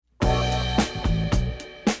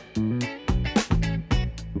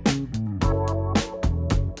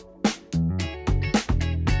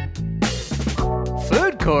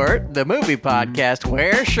Court, the movie podcast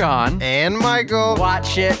where Sean and Michael watch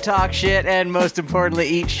shit, talk shit, and most importantly,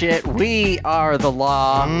 eat shit. We are the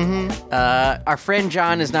law. Our friend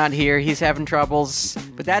John is not here. He's having troubles,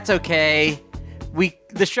 but that's okay.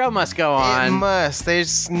 The show must go on. It must.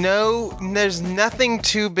 There's nothing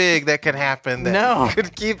too big that could happen that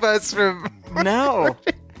could keep us from. No.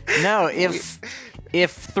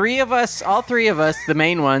 If three of us, all three of us, the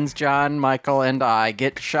main ones, John, Michael, and I,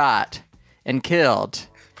 get shot and killed.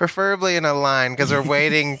 Preferably in a line, because we're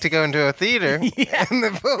waiting to go into a theater, and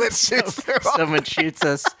the bullet shoots through all. Someone shoots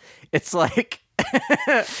us. It's like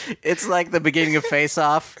the beginning of Face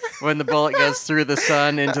Off when the bullet goes through the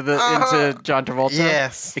sun into John Travolta.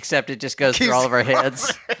 Yes. Except it just goes through all of our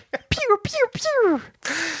heads. Pew, pew, pew.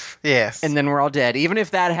 Yes. And then we're all dead. Even if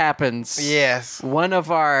that happens, yes. One of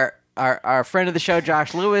our friend of the show,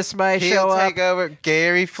 Josh Lewis, might show up. He'll take over.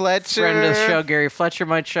 Gary Fletcher. Friend of the show, Gary Fletcher,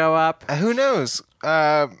 might show up. Who knows?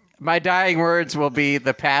 My dying words will be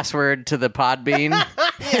the password to the Podbean.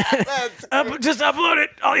 Just upload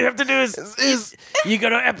it. All you have to do is you go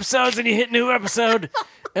to episodes and you hit new episode,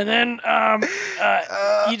 and then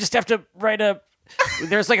you just have to write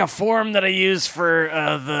there's like a form that I use for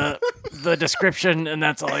the description, and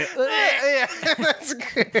that's all. Yeah, that's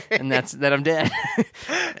good. And then I'm dead.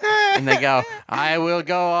 And they go, I will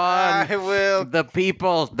go on. I will. The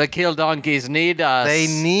people, the kill donkeys need us. They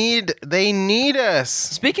need us.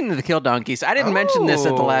 Speaking of the kill donkeys, I didn't mention this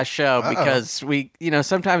at the last show because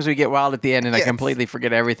sometimes we get wild at the end and I completely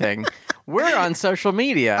forget everything. We're on social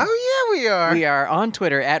media. Oh yeah, we are. We are on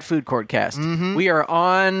Twitter at Food Courtcast. Mm-hmm. We are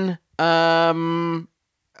on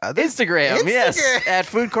Instagram, yes, at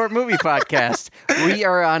Food Court Movie Podcast. We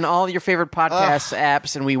are on all your favorite podcast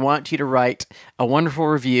apps, and we want you to write a wonderful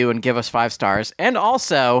review and give us 5 stars. And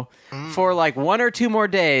also, for like 1 or 2 more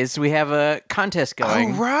days, we have a contest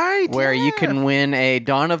going. Oh, right. Where you can win a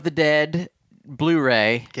Dawn of the Dead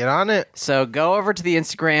Blu-ray. Get on it. So go over to the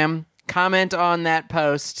Instagram. Comment on that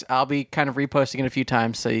post. I'll be kind of reposting it a few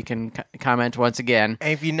times so you can comment once again.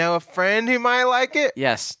 And if you know a friend who might like it,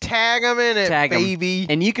 yes, tag them in it, baby.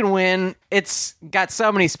 And you can win. It's got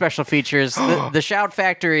so many special features. The Shout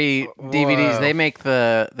Factory DVDs,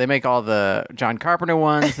 they make all the John Carpenter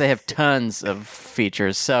ones. They have tons of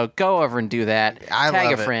features. So go over and do that.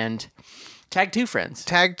 Tag a friend. Tag 2 friends.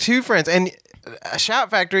 Tag 2 friends. And Shout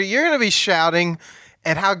Factory, you're going to be shouting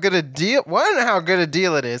and how good a deal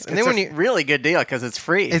it is. And it's then really good deal because it's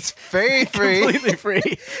free. It's very free. Completely free.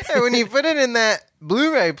 And when you put it in that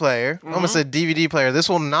Blu-ray player, almost a DVD player, this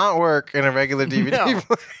will not work in a regular DVD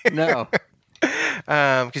player. No.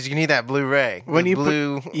 Because you need that Blu-ray. When you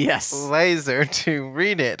blue laser to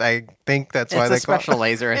read it. I think that's why they call it. It's a special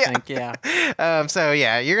laser, I think, yeah. So,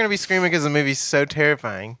 yeah, you're going to be screaming because the movie's so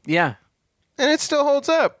terrifying. Yeah. And it still holds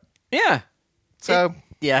up. Yeah. So...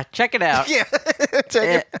 yeah, check it out. Yeah.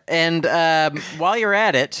 And while you're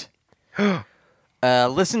at it,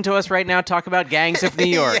 listen to us right now talk about Gangs of New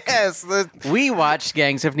York. Yes. We watched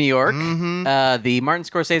Gangs of New York, the Martin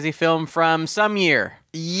Scorsese film from some year.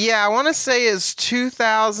 Yeah, I want to say it's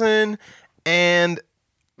 2000 and...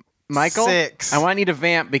 Michael, 6. I want you to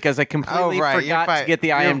vamp because I completely forgot to get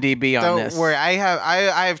the IMDb on this. Don't worry, I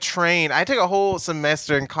have trained. I took a whole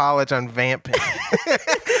semester in college on vamping.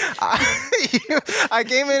 I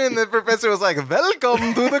came in and the professor was like,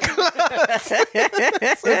 "Welcome to the class."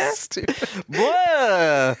 So stupid.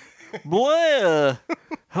 Blah, blah.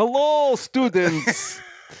 Hello, students.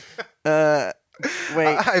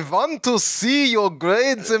 Wait. I want to see your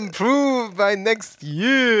grades improve by next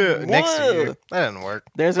year. Whoa. Next year. That didn't work.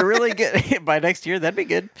 There's a really good... by next year, that'd be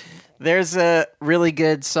good. There's a really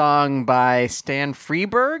good song by Stan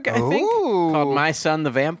Freberg, I think, called My Son the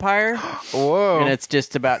Vampire. Whoa. And it's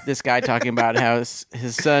just about this guy talking about how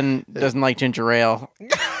his son doesn't like ginger ale.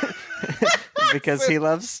 Because he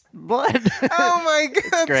loves blood. Oh my god,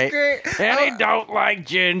 that's great. And he don't like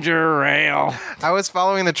ginger ale. I was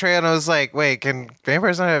following the trail and I was like, wait, can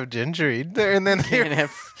vampires not have ginger either? And then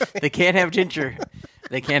they can't have ginger.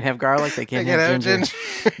 They can't have garlic. They can't have ginger.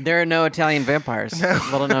 There are no Italian vampires. No.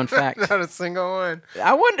 Little known fact. Not a single one.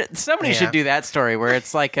 I wonder, somebody should do that story where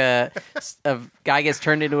it's like a guy gets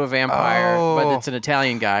turned into a vampire, but it's an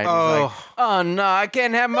Italian guy. And he's like, oh no, I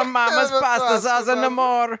can't have my mama's pasta sauce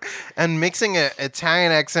anymore. And mixing an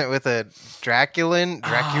Italian accent with a Draculian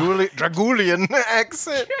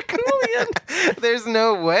accent. Draculian. There's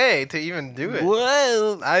no way to even do it.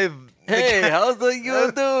 Well, hey, how's the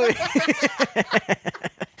you doing?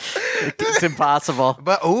 It's impossible.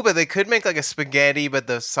 But they could make like a spaghetti, but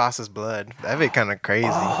the sauce is blood. That'd be kind of crazy.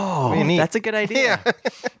 Oh, that's a good idea. Yeah.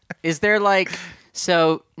 Is there like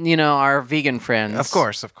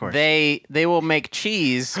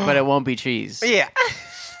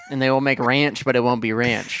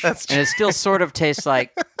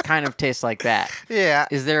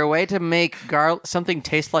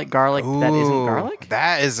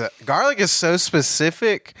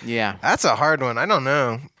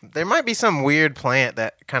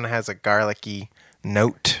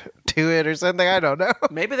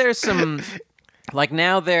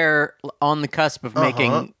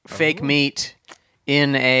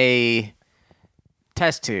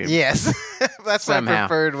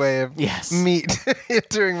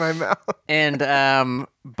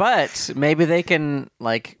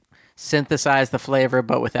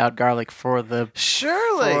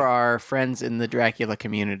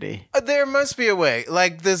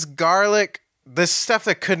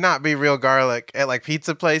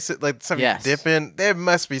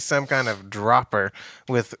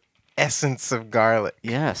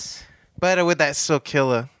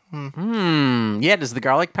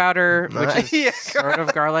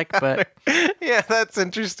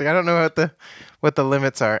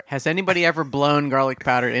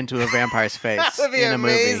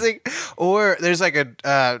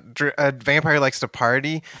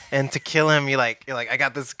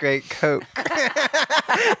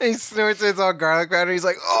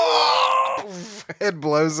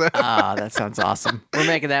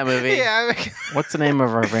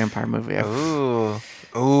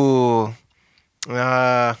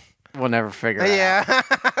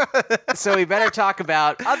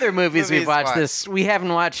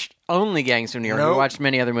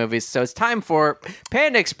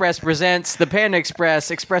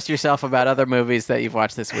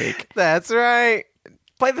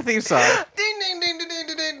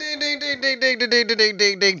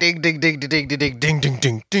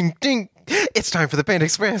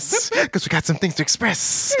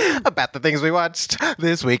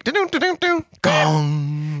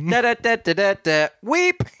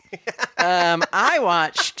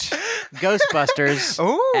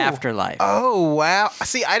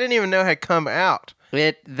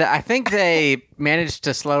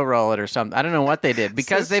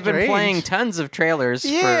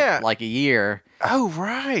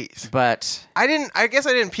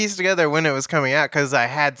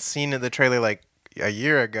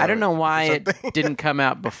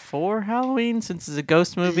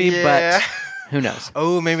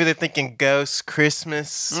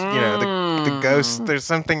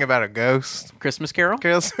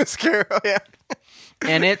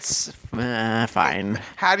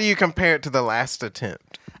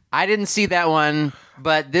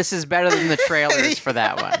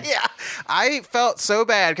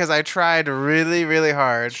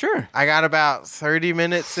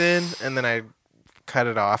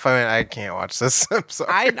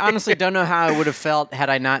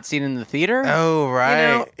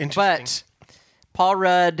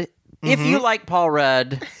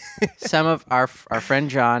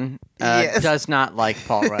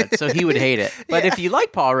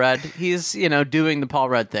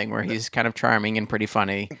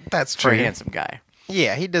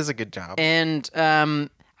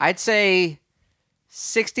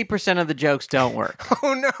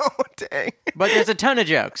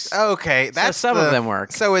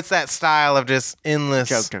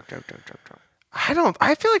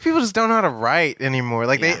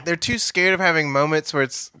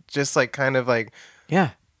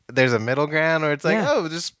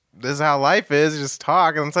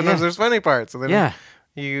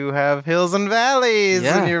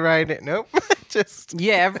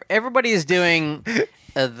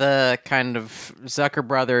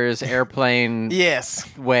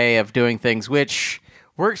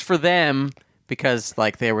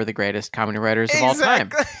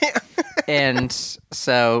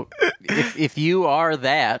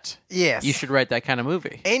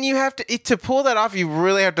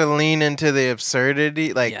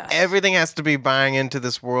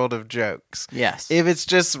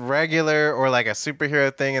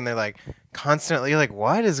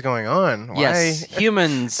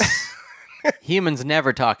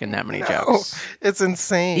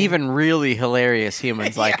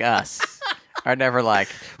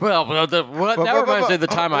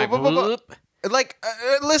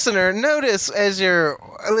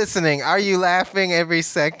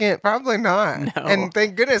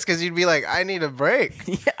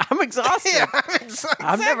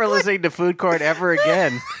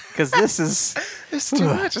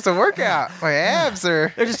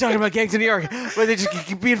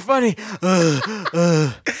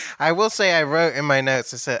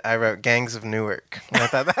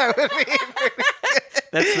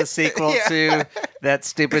That's the sequel to that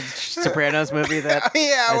stupid Sopranos movie that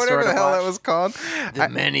Yeah, I whatever sort the of hell that watched. was called. The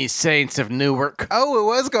Many Saints of Newark. Oh, it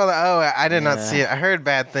was called. Oh, I did not Yeah. see it. I heard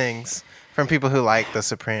bad things from people who like The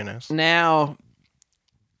Sopranos. Now,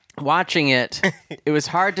 watching it, it was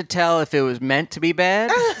hard to tell if it was meant to be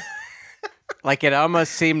bad. Like, it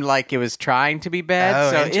almost seemed like it was trying to be bad.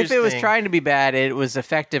 Oh, So if it was interesting. trying to be bad, it was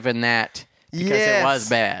effective in that because it was Yes.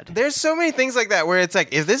 bad. There's so many things like that where it's like,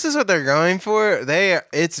 if this is what they're going for,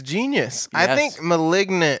 it's genius. I Yes. think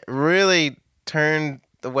Malignant really turned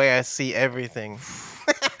the way I see everything.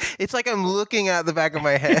 It's like I'm looking out the back of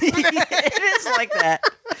my head. It is like that.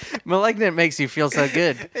 Malignant makes you feel so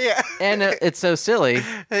good. Yeah. And it's so silly.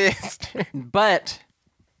 It's- But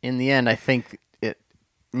in the end, I think it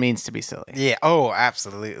means to be silly. yeah. Oh,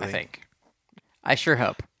 absolutely. I think. I sure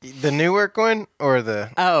hope. The Newark one or the.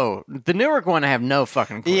 Oh, the Newark one, I have no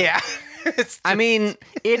fucking clue. Yeah. It's I mean,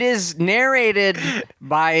 it is narrated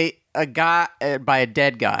by a guy, by a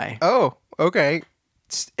dead guy, Oh, okay.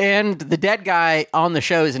 and the dead guy on the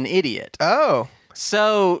show is an idiot. Oh.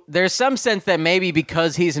 So there's some sense that maybe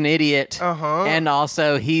because he's an idiot, Uh-huh. and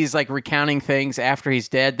also he's like recounting things after he's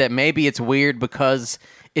dead, that maybe it's weird because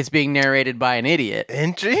it's being narrated by an idiot.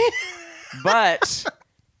 Entry? But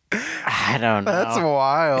I don't know. That's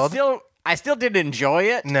wild. I still did enjoy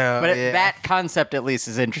it. No, but yeah. that concept at least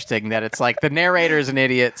is interesting. That it's like the narrator is an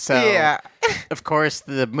idiot, so Yeah. of course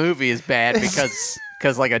the movie is bad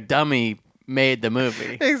because like a dummy made the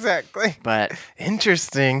movie. Exactly. But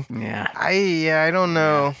Interesting. yeah, I don't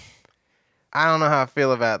know. I don't know how I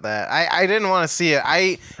feel about that. I didn't want to see it.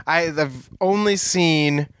 I've only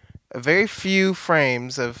seen a very few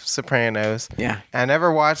frames of Sopranos. yeah. I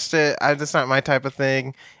never watched it. That's not my type of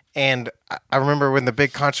thing. And I remember when the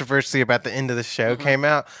big controversy about the end of the show Mm-hmm. came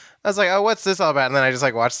out, I was like, oh, what's this all about? And then I just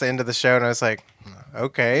like watched the end of the show and I was like,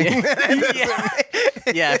 okay.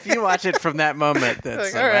 Yeah, if you watch it from that moment,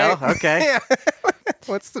 that's Like, all right. well, okay. Yeah.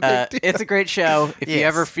 What's the big deal? It's a great show. If you Yes.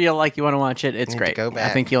 ever feel like you want to watch it, it's Need to great. go I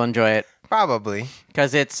back. think you'll enjoy it Probably.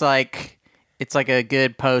 because it's like a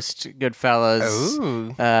good post Goodfellas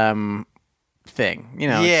Ooh. thing. You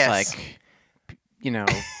know, Yes. it's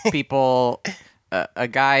like people. A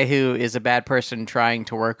guy who is a bad person trying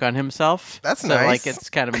to work on himself. That's so, nice. Like, it's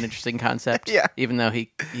kind of an interesting concept. Yeah. Even though he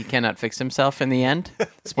cannot fix himself in the end.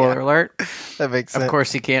 Spoiler alert. That makes sense. Of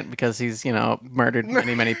course he can't because he's murdered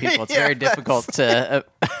many people. It's very difficult to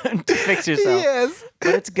fix yourself. Yes.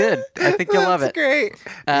 But it's good. I think you'll love That's it. great.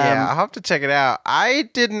 Yeah, I'll have to check it out. I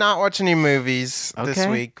did not watch any movies this Okay.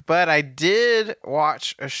 week, but I did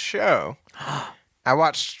watch a show. I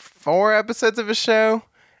watched 4 episodes of a show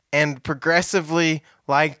and progressively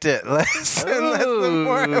liked it less and less the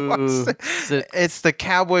more I watched it. Is it- It's the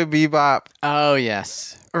Cowboy Bebop Oh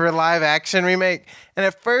yes. live action remake. And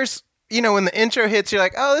at first, when the intro hits, you're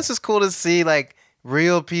like, oh, this is cool to see like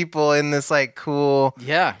real people in this like cool.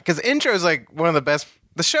 Yeah. Because intro is like one of the best.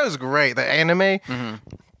 The show's great, the anime. Mm-hmm.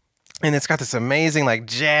 And it's got this amazing, like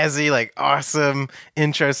jazzy, like awesome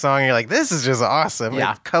intro song. You're like, this is just awesome. Yeah.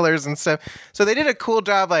 Like, colors and stuff. So they did a cool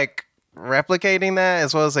job, like replicating that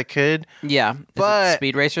as well as they could. Yeah. Is it But-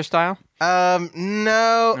 Speed Racer style?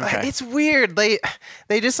 No, Okay. it's weird. They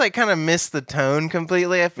just like kind of missed the tone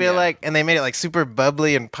completely. I feel Yeah. like, and they made it like super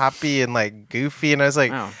bubbly and poppy and like goofy. And I was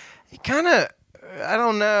like, Oh. kind of, I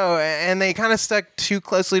don't know. And they kind of stuck too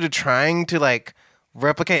closely to trying to like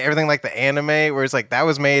replicate everything like the anime, whereas like that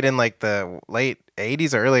was made in like the late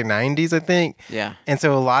 80s or early 90s, I think. Yeah. And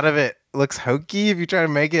so a lot of it looks hokey if you try to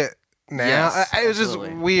make it now. Yes, It was just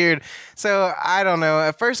absolutely. weird. So I don't know.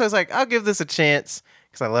 At first I was like, I'll give this a chance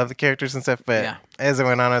because I love the characters and stuff. But Yeah. as it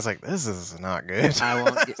went on, I was like, this is not good. I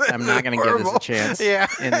won't. I'm not going to give this a Horrible. chance. Yeah.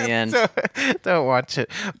 In the end. Don't watch it.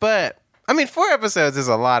 But I mean, 4 episodes is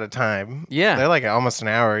a lot of time. Yeah. They're like almost an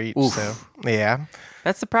hour each. Oof. So yeah.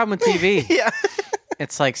 That's the problem with TV. Yeah.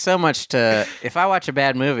 It's like so much to. If I watch a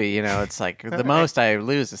bad movie, it's like the most I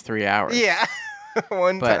lose is 3 hours. Yeah.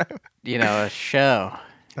 One But time. a show.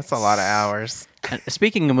 That's a lot of hours. And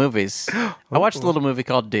speaking of movies, I watched a little movie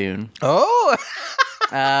called Dune. Oh,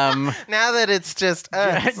 Um, now that it's just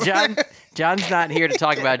us. John's not here to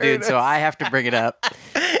talk about Dune, so I have to bring it up.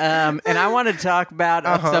 And I want to talk about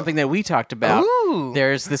something that we talked about. Ooh.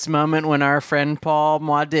 There's this moment when our friend Paul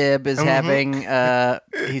Muad'Dib is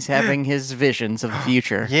he's having his visions of the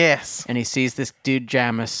future, Yes. and he sees this dude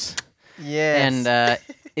Jamis, Yes.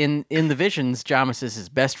 and in the visions, Jamis is his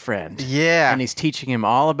best friend. yeah. And he's teaching him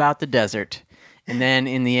all about the desert. And then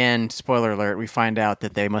in the end, spoiler alert, we find out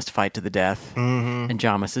that they must fight to the death. And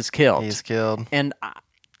Jamis is killed. He's killed. And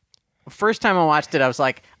first time I watched it, I was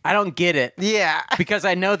like, I don't get it. Yeah. Because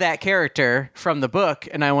I know that character from the book.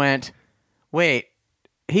 And I went, wait,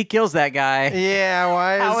 he kills that guy. Yeah,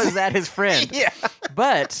 why How is that his friend? Yeah.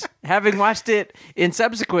 But having watched it in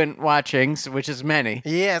subsequent watchings, which is many,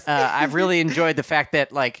 Yes. I've really enjoyed the fact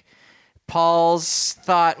that like Paul's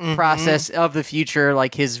thought process of the future,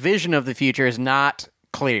 like his vision of the future, is not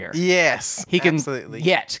clear. Yes. He can absolutely.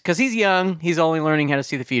 yet because he's young. He's only learning how to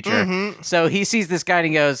see the future. So he sees this guy and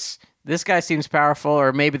he goes, "This guy seems powerful,"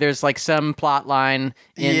 or maybe there's like some plot line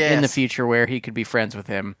in the Yes. future where he could be friends with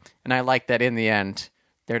him. And I like that in the end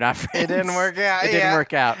they're not friends. It didn't work out. It didn't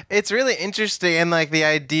work out. It's really interesting, and like the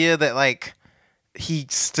idea that like he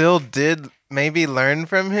still did maybe learn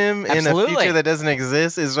from him in a Absolutely. future that doesn't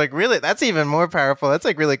exist is like really that's even more powerful. That's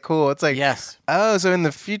like really cool. It's like Yes. oh, so in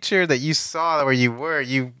the future that you saw where you were,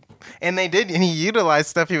 and he utilized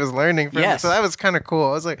stuff he was learning from. Yes. So that was kind of cool.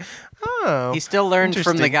 I was like, oh, He still learned from the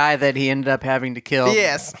interesting. guy that he ended up having to kill.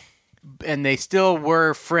 Yes. And they still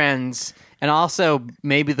were friends. And also,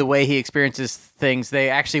 maybe the way he experiences things, they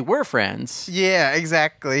actually were friends. Yeah,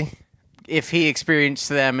 exactly. If he experienced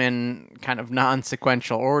them in kind of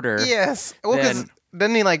non-sequential order. Yes. Well, because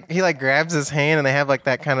then he grabs his hand and they have like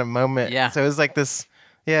that kind of moment. Yeah. So it was like this.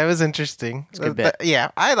 Yeah, it was interesting. It's a good bit. Yeah,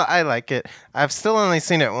 I like it. I've still only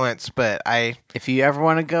seen it once, but If you ever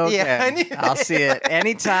want to go Yeah, again, I'll see it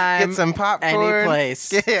anytime, get some popcorn. any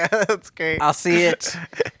place. Yeah, that's great. I'll see it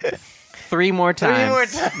 3 more times. more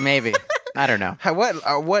times. Maybe. I don't know.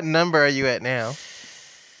 What number are you at now?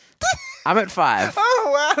 I'm at 5. Oh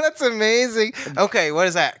wow, that's amazing. Okay, what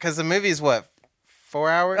is that? Because the movie's what, 4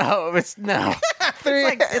 hours? Oh, it's no.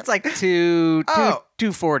 3. It's like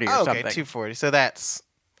 240 or okay, something. 240. So that's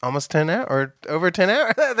almost 10 hours or over 10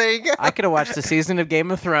 hours. There you go. I could have watched a season of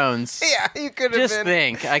Game of Thrones. Yeah, you could have Just been.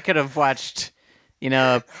 think, I could have watched,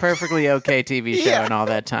 a perfectly okay TV show Yeah. in all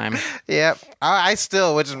that time. Yep. I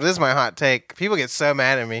still, this is my hot take. People get so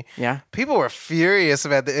mad at me. Yeah. People were furious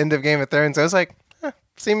about the end of Game of Thrones. I was like,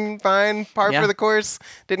 seemed fine, par Yeah. for the course.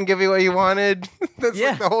 Didn't give you what you wanted. That's Yeah.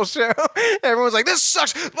 like the whole show. Everyone was like, this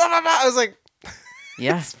sucks. Blah, blah, blah. I was like,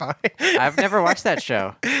 Yeah. it's fine. I've never watched that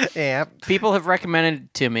show. Yeah. People have recommended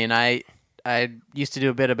it to me, and I used to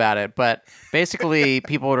do a bit about it, but basically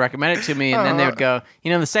people would recommend it to me, and then they would go,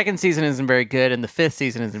 the second season isn't very good, and the 5th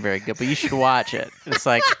season isn't very good, but you should watch it. It's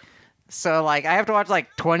like, so like I have to watch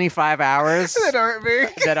like 25 hours That aren't very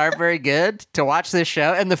good. that aren't very good to watch this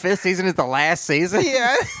show, and the 5th season is the last season.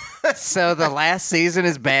 Yeah. So the last season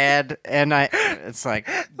is bad, and it's like,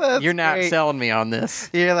 That's you're not great. selling selling me on this.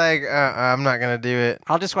 You're like, I'm not going to do it.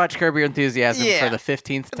 I'll just watch Curb Your Enthusiasm Yeah. for the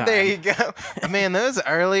 15th time. There you go. Man, those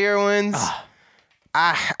earlier ones,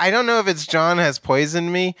 I don't know if it's John has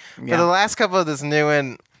poisoned me, but Yeah. the last couple of this new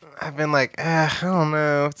one, I've been like, I don't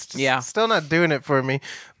know. It's just still not doing it for me.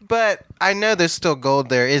 But I know there's still gold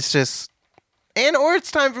there. It's just, or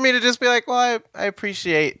it's time for me to just be like, well, I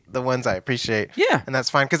appreciate the ones I appreciate. Yeah. And that's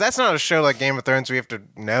fine. Because that's not a show like Game of Thrones where you have to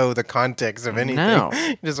know the context of anything. No.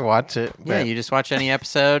 You just watch it. Yeah, But- you just watch any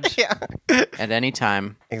episode yeah. at any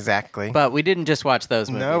time. Exactly. But we didn't just watch those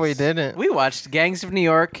movies. No, we didn't. We watched Gangs of New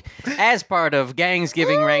York as part of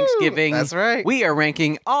Gangsgiving Ranksgiving. That's right. We are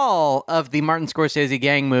ranking all of the Martin Scorsese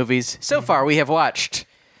gang movies. So far, we have watched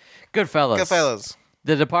Goodfellas, Goodfellas.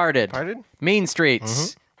 The Departed, Departed? Mean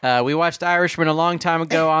Streets. We watched Irishman a long time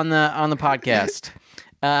ago on the podcast.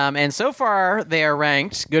 And so far, they are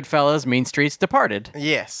ranked Goodfellas, Mean Streets, Departed.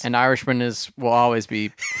 Yes. And Irishman will always be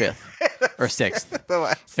 5th or 6th. the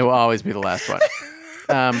last. It will always be the last one.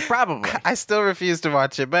 Probably. I still refuse to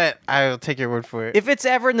watch it, but I will take your word for it. If it's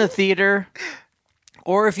ever in the theater,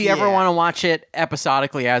 or if you ever Yeah. want to watch it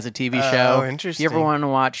episodically as a TV show, if interesting. you ever want to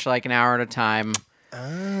watch like an hour at a time,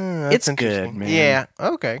 That's it's interesting. good, man. Yeah.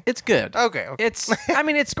 Okay. it's good. Okay. It's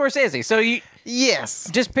Scorsese. So you Yes.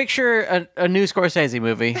 just picture a new Scorsese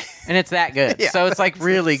movie, and it's that good. Yeah, So it's like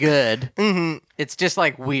really good. Mm-hmm. It's just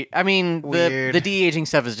like weird. I mean, Weird. the de-aging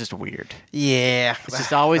stuff is just weird. Yeah. It's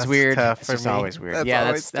just always That's weird. tough It's for just me. always weird. That's Yeah,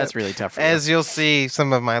 always that's tough. really tough for you. As you'll see,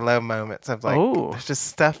 some of my low moments of like, Oh. there's just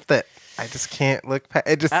stuff that I just can't look past.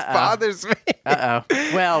 It just bothers me. Uh-oh.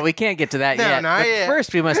 Well, we can't get to that No, yet. not But yet.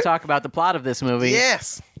 first, we must talk about the plot of this movie.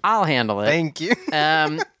 Yes. I'll handle it. Thank you.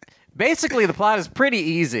 Basically, the plot is pretty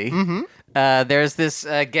easy. Mm-hmm. There's this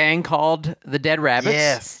gang called the Dead Rabbits,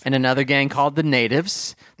 Yes. and another gang called the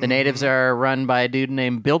Natives. The Natives are run by a dude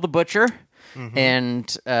named Bill the Butcher,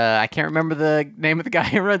 and I can't remember the name of the guy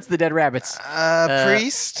who runs the Dead Rabbits.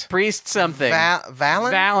 Priest. Priest something. Valen?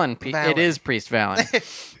 Valen. Valen. It is Priest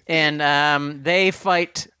Valen. And they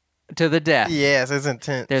fight to the death. Yes, it's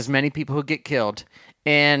intense. There's many people who get killed,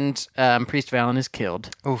 and Priest Valen is killed.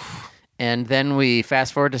 Oof. And then we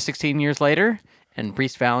fast forward to 16 years later, and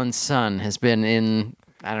Priest Valen's son has been in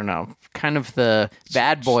I don't know, kind of the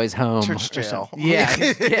bad boys' home. Church or jail. something.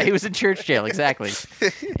 Yeah, yeah, he was in church jail, exactly.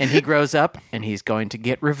 And he grows up, and he's going to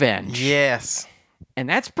get revenge. Yes. And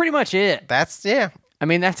that's pretty much it. That's, yeah. I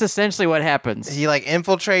mean, that's essentially what happens. He, like,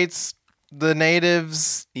 infiltrates the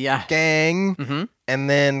natives Yeah. gang and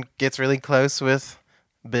then gets really close with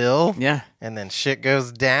Bill. Yeah. And then shit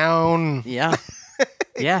goes down. Yeah.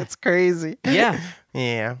 Yeah. It's crazy. Yeah.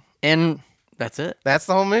 Yeah. And that's it. That's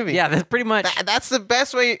the whole movie. Yeah, that's pretty much. That's the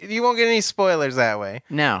best way. You won't get any spoilers that way.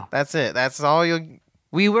 No. That's it. That's all you'll.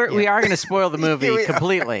 We are going to spoil the movie We are.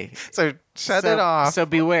 completely. So shut it off. So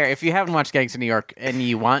beware. If you haven't watched Gangs of New York and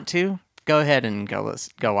you want to, go ahead and go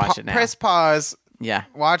watch it now. Press pause. Yeah.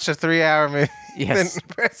 Watch a 3-hour movie. Yes. Then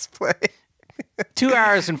press play. 2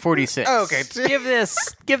 hours and 46. Okay. Give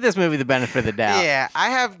this movie the benefit of the doubt. Yeah, I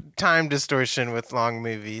have time distortion with long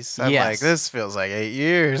movies. I'm Yes. like, this feels like 8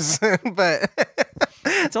 years, but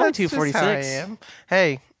It's only that's just 2:46. how I am.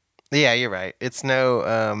 Hey, yeah, you're right. It's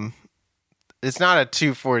no, it's not a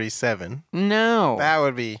 2:47. No. That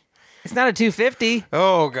would be. It's not a 250.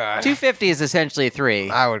 Oh god, 250 is essentially a 3.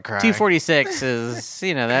 I would cry. 246 is,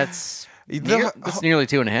 that's that's nearly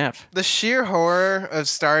 2.5. The sheer horror of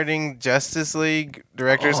starting Justice League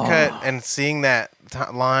director's cut and seeing that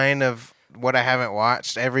line of what I haven't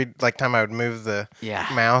watched every time I would move the Yeah.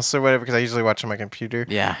 mouse or whatever, because I usually watch on my computer.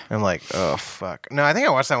 Yeah. I'm like, oh fuck. No, I think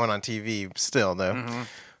I watched that one on TV still though. Mm-hmm.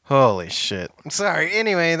 Holy shit. Sorry.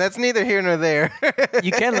 Anyway, that's neither here nor there.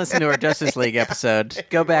 You can listen to our Justice League episode.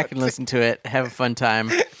 Go back and listen to it. Have a fun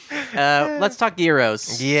time. Let's talk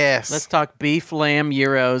gyros. Yes. Let's talk beef lamb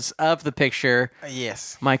gyros of the picture.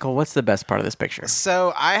 Yes. Michael, what's the best part of this picture?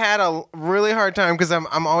 So I had a really hard time because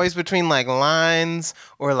I'm always between like lines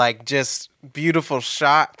or like just beautiful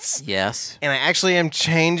shots. Yes. And I actually am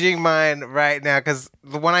changing mine right now because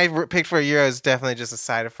the one I picked for a Euro is definitely just a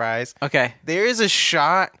side of fries. Okay. There is a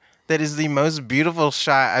shot that is the most beautiful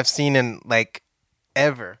shot I've seen in like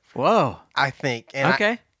ever, Whoa. I think. And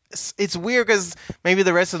Okay. it's weird because maybe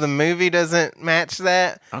the rest of the movie doesn't match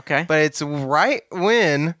that. Okay. But it's right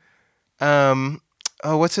when,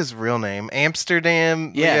 what's his real name?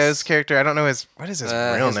 Amsterdam Yes. Leo's character. I don't know what is his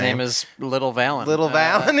real his name is Little Valen. Little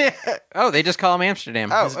Valen. Yeah. Oh, they just call him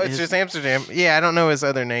Amsterdam. Oh, His- it's his- just Amsterdam. Yeah, I don't know his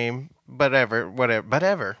other name. Whatever.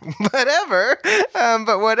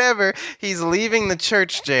 But whatever. He's leaving the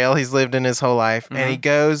church jail he's lived in his whole life, and he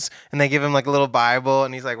goes, and they give him like a little Bible,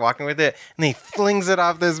 and he's like walking with it, and he flings it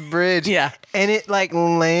off this bridge. Yeah. And it like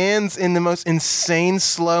lands in the most insane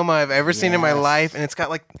slow-mo I've ever seen in my Yes. life, and it's got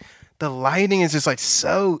like the lighting is just like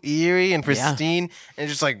so eerie and pristine, and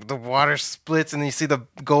just like the water splits, and you see the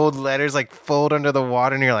gold letters like fold under the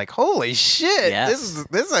water, and you're like, "Holy shit! Yes.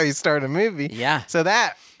 This is how you start a movie." Yeah. So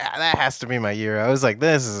that has to be my Euro. I was like,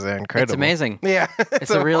 "This is incredible." It's amazing. Yeah, It's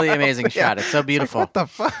a really amazing shot. It's so beautiful. What the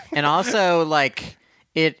fuck? And also, like,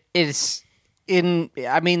 it is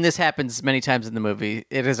I mean, this happens many times in the movie.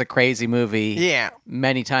 It is a crazy movie. Yeah.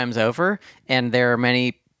 Many times over. And there are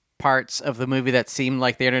many parts of the movie that seem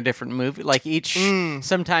like they're in a different movie. Like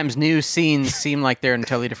sometimes new scenes seem like they're in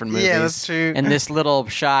totally different movies. Yeah, that's true. And this little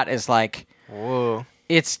shot is like, Whoa.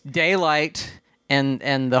 it's daylight.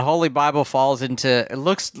 And the Holy Bible falls into, it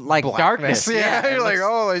looks like darkness. Yeah, it you're like, looks-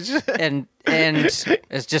 "Holy shit!" and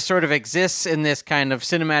it just sort of exists in this kind of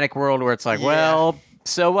cinematic world where it's like, Yeah. well,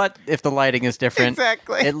 so what if the lighting is different?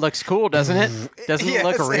 Exactly. It looks cool, doesn't it? Doesn't it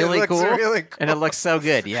look Yes, it really looks cool? really And it looks so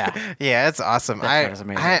good. Yeah. Yeah, it's awesome. part is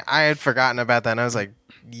amazing. I had forgotten about that, and I was like,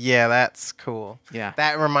 yeah, that's cool. Yeah.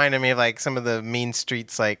 That reminded me of like some of the Mean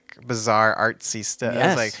Streets, like bizarre artsy stuff. I Yes.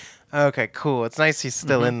 was like, okay, cool. It's nice he's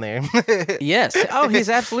still in there. Yes. Oh, he's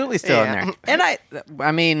absolutely still Yeah. in there. And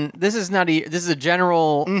I mean, this is a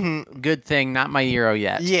general good thing, not my Euro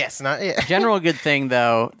yet. Yes, not yeah. General good thing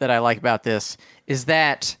though that I like about this is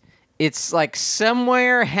that it's like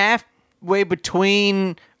somewhere halfway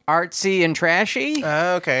between artsy and trashy.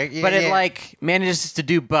 Okay, yeah, But it yeah. like manages to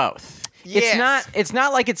do both. Yes. It's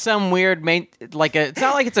not like it's some weird it's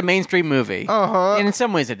not like it's a mainstream movie. Uh-huh. And in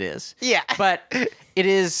some ways it is. Yeah. But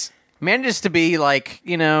it manages to be like,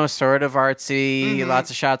 sort of artsy, lots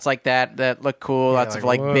of shots like that look cool, lots of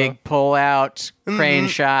like, like whoa. big pull out crane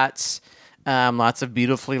shots, lots of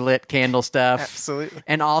beautifully lit candle stuff. Absolutely.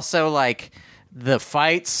 And also like the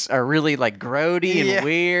fights are really like grody and Yeah.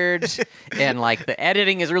 weird, and like the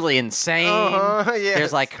editing is really insane. Yes.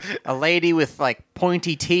 There's like a lady with like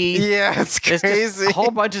pointy teeth. Yeah, it's There's crazy. just a whole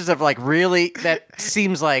bunches of like really that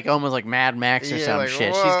seems like almost like Mad Max or Yeah, some like,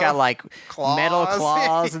 shit. whoa. She's got like metal Claws.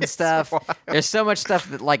 claws and It's stuff. wild. There's so much stuff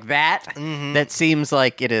that seems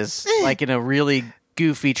like it is like in a really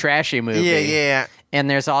goofy, trashy movie. Yeah, yeah. And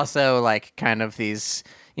there's also like kind of these,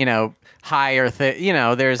 higher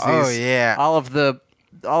there's these Oh, yeah. all of the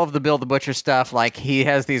Bill the Butcher stuff. Like he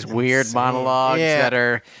has these weird monologues that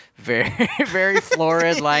are very very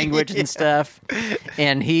florid language and stuff,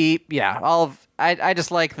 and I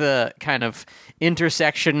just like the kind of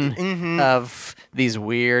intersection of these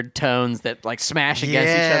weird tones that like smash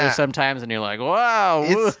against each other sometimes, and you're like, wow,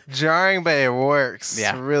 It's jarring, but it works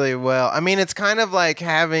really well. I mean, it's kind of like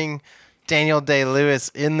having Daniel Day-Lewis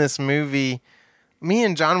in this movie. Me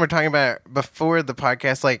and John were talking about it before the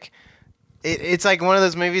podcast. Like, it's like one of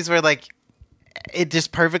those movies where like it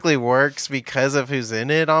just perfectly works because of who's in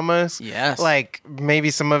it almost. Yes. Like maybe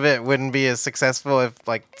some of it wouldn't be as successful if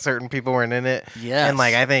like certain people weren't in it. Yes. And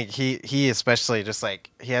like I think he especially just like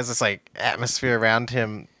he has this like atmosphere around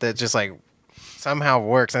him that just like somehow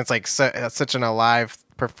works, and it's like such an alive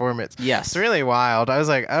performance. Yes. It's really wild. I was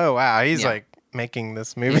like, "Oh wow, he's like making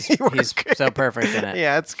this movie work." He's so perfect in it.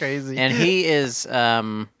 Yeah, it's crazy. And he is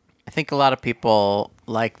I think a lot of people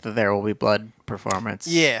like the There Will Be Blood performance.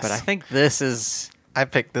 Yes. But I think this is I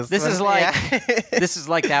picked this. This one. is like Yeah. this is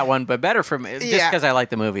like that one, but better for me. Just because I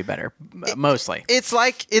like the movie better, mostly. It's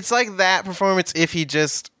like that performance if he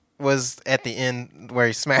just was at the end where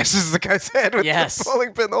he smashes the guy's head with the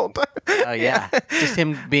bowling pin the whole time. Oh yeah, just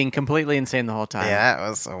him being completely insane the whole time. Yeah, that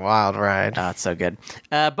was a wild ride. Oh, it's so good.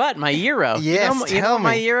 But my Euro. Yes, you know what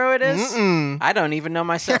my me. Euro it is? Mm-mm. I don't even know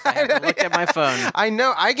myself. I have to look at my phone. I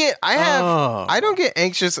know. I don't get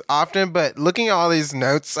anxious often, but looking at all these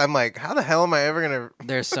notes, I'm like, how the hell am I ever gonna?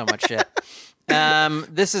 There's so much shit.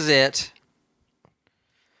 This is it.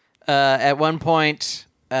 At one point,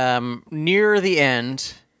 near the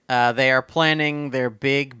end, they are planning their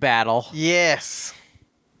big battle. Yes.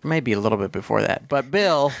 Maybe a little bit before that. But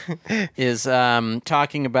Bill is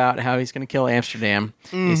talking about how he's going to kill Amsterdam.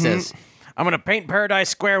 He says, I'm going to paint Paradise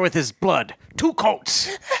Square with his blood. 2 coats.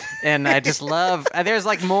 And I just love... There's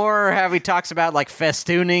like more how he talks about like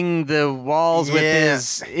festooning the walls with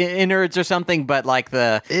his innards or something, but like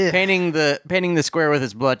the painting the square with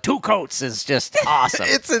his blood. 2 coats is just awesome.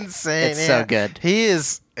 It's insane. It's so good.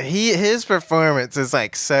 His performance is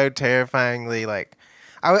like so terrifyingly like...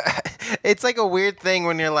 it's like a weird thing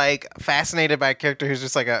when you're like fascinated by a character who's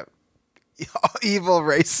just like a evil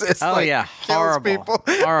racist. Oh like, yeah, kills people.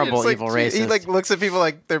 horrible like, evil racist. He like looks at people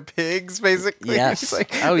like they're pigs, basically. Yes. He's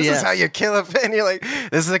like, Oh, this yes. is how you kill a pig. And you're like,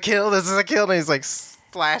 this is a kill. This is a kill. And he's like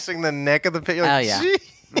slashing the neck of the pig. You're like, Oh, yeah.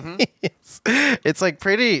 Jeez. It's like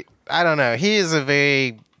pretty. I don't know. He is a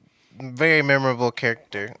very, very memorable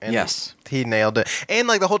character. And Yes. he nailed it. And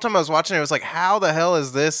like the whole time I was watching it, I was like, how the hell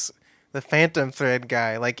is this the Phantom Thread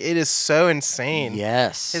guy? Like, it is so insane.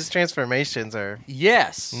 Yes. His transformations are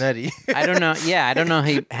nutty. I don't know. Yeah, I don't know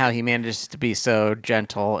how he manages to be so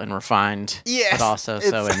gentle and refined, Yes, but also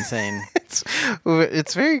so insane.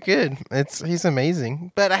 It's very good. He's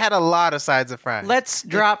amazing. But I had a lot of sides of fries. Let's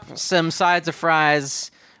drop some sides of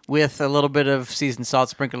fries with a little bit of seasoned salt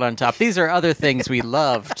sprinkled on top. These are other things we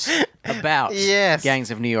loved about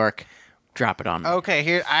Gangs of New York. Drop it on me. Okay,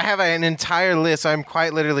 here I have an entire list. So I'm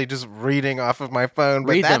quite literally just reading off of my phone,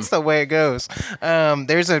 but Read that's them. the way it goes.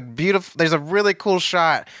 There's a really cool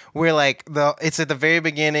shot where like it's at the very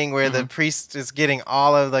beginning where the priest is getting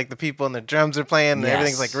all of like the people and the drums are playing and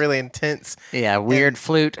everything's like really intense. Yeah, weird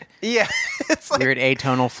flute. Yeah, it's like Weird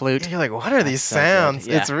atonal flute. you're like, what are these so good. sounds?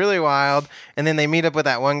 Yeah. It's really wild. And then they meet up with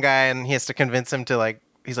that one guy and he has to convince him to like.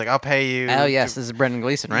 He's like, I'll pay you. Oh yes, this is Brendan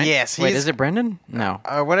Gleeson, right? Yes, Wait, he's- is it Brendan? No.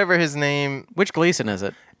 Whatever his name. Which Gleason is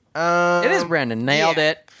it? It is Brendan. Nailed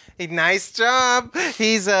it. Nice job.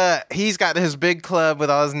 He's got his big club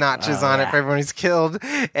with all his notches on it for everyone he's killed,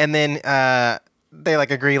 and then they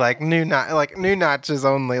like agree like new notches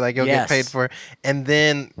only, like you'll get paid for. And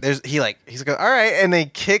then he's like, all right, and he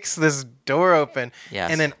kicks this door open,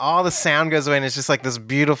 and then all the sound goes away, and it's just like this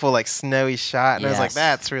beautiful like snowy shot. And I was like,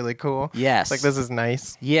 that's really cool. Yes. Like this is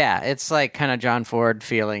nice. Yeah, it's like kind of John Ford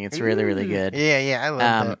feeling. It's really, really good. Yeah, I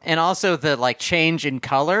love that. And also the like change in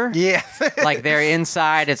color. Yeah, Like they're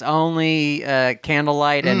inside, it's only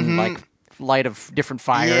candlelight and like light of different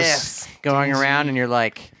fires going around, and you're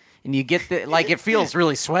like, and you get the like it feels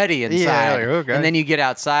really sweaty inside, like, okay. and then you get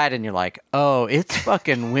outside and you're like, oh, it's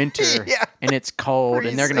fucking winter, and it's cold,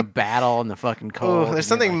 and they're gonna battle in the fucking cold. There's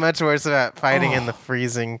something much worse about fighting in the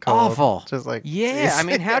freezing cold. Awful. Just like I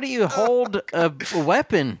mean, how do you hold a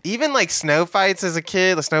weapon? even like snow fights as a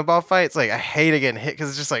kid, the snowball fights, like I hated getting hit because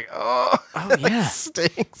it's just like, it yeah.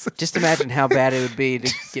 stinks. Just imagine how bad it would be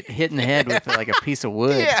to get hit in the head with like a piece of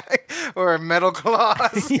wood. Yeah, or metal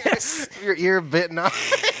claws. Yes. Your ear bitten off.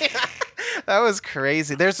 That was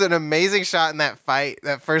crazy. There's an amazing shot in that fight,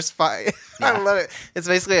 that first fight. I love it. It's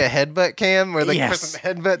basically a headbutt cam where the person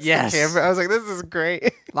headbutts the camera. I was like, this is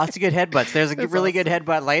great. Lots of good headbutts. There's a really good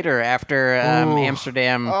headbutt later after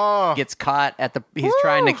Amsterdam gets caught at the. He's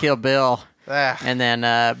trying to kill Bill. And then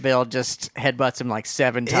Bill just headbutts him like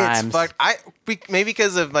 7 times. It's fucked. Maybe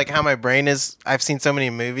because of like how my brain is. I've seen so many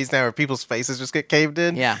movies now where people's faces just get caved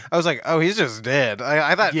in. Yeah. I was like, oh, he's just dead.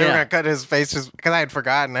 I thought they were gonna cut his face just because I had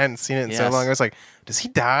forgotten. I hadn't seen it in so long. I was like, does he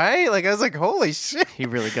die? Like I was like, holy shit. He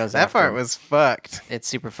really goes. That part was fucked. It's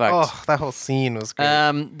super fucked. Oh, that whole scene was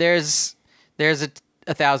great. There's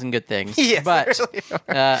a thousand good things. Yes, but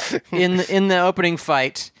really in the opening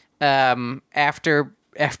fight, after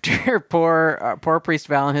poor Priest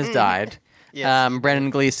Valen has died. Yes. Brendan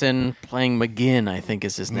Gleeson playing McGinn, I think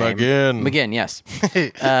is his name. McGinn, yes.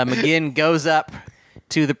 McGinn goes up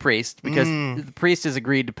to the priest because the priest has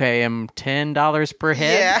agreed to pay him $10 per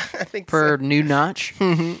head. Yeah, I think per new notch.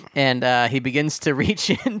 And he begins to reach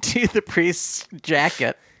into the priest's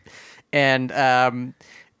jacket, and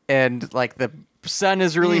like the son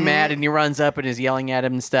is really mad, and he runs up and is yelling at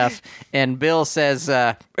him and stuff. And Bill says,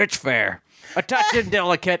 "It's fair." A touch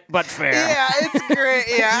indelicate, but fair. Yeah, it's great.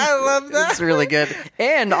 Yeah, I love that. It's really good.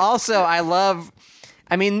 And also,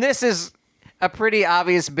 this is a pretty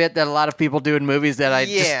obvious bit that a lot of people do in movies that I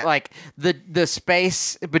just like the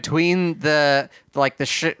space between the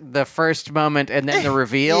first moment and then the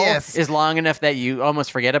reveal is long enough that you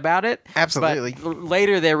almost forget about it. Absolutely. But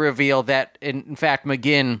later they reveal that in fact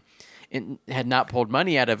McGinn had not pulled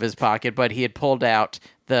money out of his pocket, but he had pulled out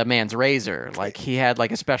the man's razor. Like he had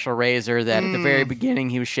like a special razor that at the very beginning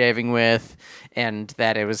he was shaving with, and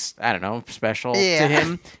that it was, I don't know, special to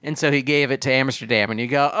him. And so he gave it to Amsterdam, and you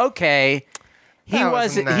go, okay, he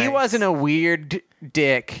wasn't a weird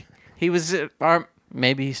dick. He was, or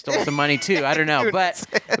maybe he stole some money too. I don't know, but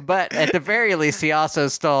at the very least, he also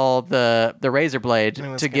stole the razor blade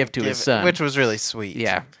to give to his son, which was really sweet.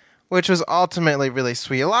 Yeah. Which was ultimately really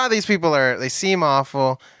sweet. A lot of these people they seem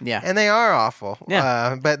awful. Yeah. And they are awful.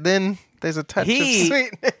 Yeah. But then there's a touch of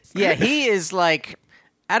sweetness. Yeah, he is like,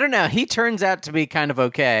 I don't know, he turns out to be kind of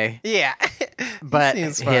okay. Yeah. But he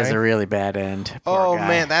has a really bad end. Poor guy.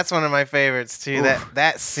 Man, that's one of my favorites too.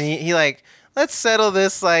 That scene, he like, let's settle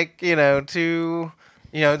this like, to,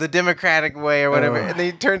 the democratic way or whatever. And then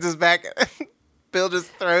he turns his back. Bill just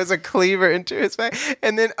throws a cleaver into his back,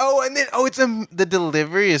 and then the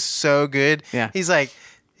delivery is so good. Yeah, he's like,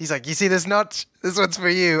 you see this notch? This one's for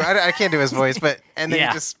you. I can't do his voice, but and then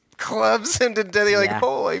he just clubs him to death. You're like,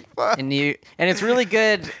 holy fuck! And it's really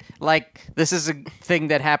good. Like this is a thing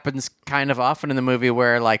that happens kind of often in the movie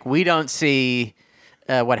where like we don't see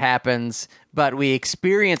what happens, but we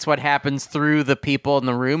experience what happens through the people in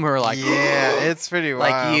the room who are like, it's pretty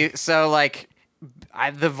wild.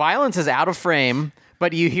 The violence is out of frame,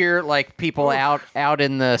 but you hear like people out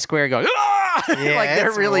in the square going, ah! Like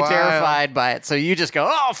they're really terrified by it. So you just go,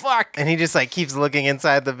 oh fuck! And he just like keeps looking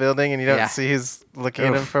inside the building, and you don't see who's looking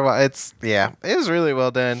at him for a while. It was really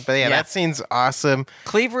well done. But that scene's awesome.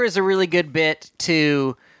 Cleaver is a really good bit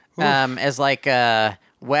to as like a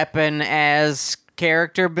weapon as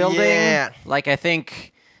character building. Yeah. Like I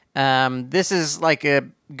think this is like a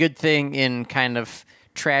good thing in kind of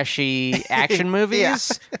trashy action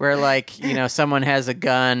movies where like someone has a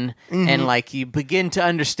gun and like you begin to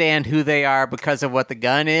understand who they are because of what the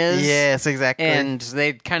gun is. Yes, exactly. And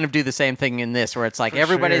they kind of do the same thing in this where it's like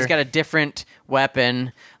everybody's got a different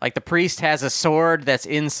weapon. Like the priest has a sword that's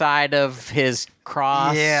inside of his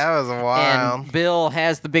cross. Yeah, that was wild. And Bill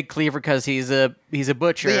has the big cleaver because he's a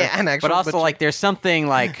butcher. Yeah, an actual but also butcher. like there's something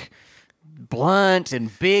like blunt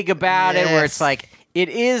and big about it where it's like it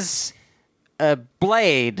is a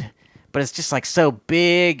blade, but it's just like so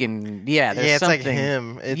big and there's it's something. like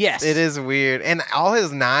him. It is weird, and all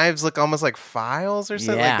his knives look almost like files or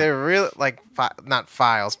something. Like they're real, like not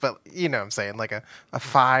files, but you know what I'm saying, like a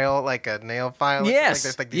file, like a nail file.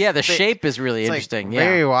 Yes, like the shape is really interesting. Like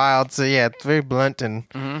very wild. So it's very blunt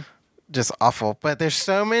and just awful. But there's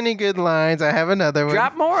so many good lines. I have another one.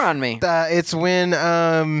 Drop more on me. It's when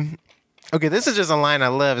okay, this is just a line I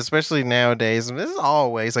love, especially nowadays. This is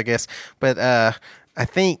always, I guess. But I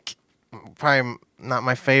think probably not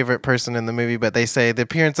my favorite person in the movie, but they say the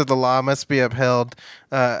appearance of the law must be upheld,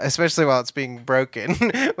 especially while it's being broken,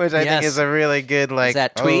 which I think is a really good, like, is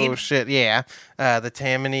that Tweed? Oh, shit, yeah. The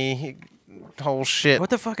Tammany whole shit. What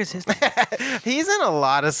the fuck is his name? He's in a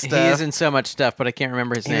lot of stuff. He is in so much stuff, but I can't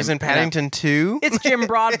remember his He name. was in Paddington 2. It's Jim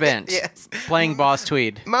Broadbent. Yes. Playing Boss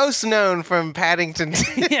Tweed. Most known from Paddington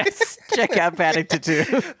 2. Yes. Check out Paddington 2.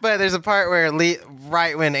 But there's a part where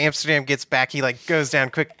right when Amsterdam gets back, he like goes down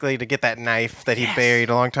quickly to get that knife that he buried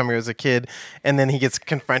a long time ago as a kid, and then he gets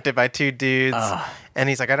confronted by two dudes, and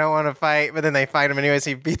he's like, "I don't want to fight," but then they fight him anyways.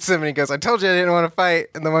 He beats him, and he goes, "I told you I didn't want to fight,"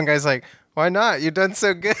 and the one guy's like, "Why not? You've done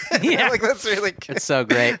so good." Yeah. Like that's really good. It's so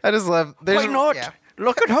great. I just love. Why not? Yeah.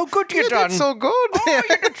 Look at how good You you done. did so good. Oh,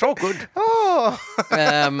 you did so good. Oh.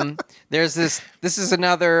 There's this. This is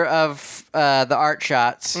another of the art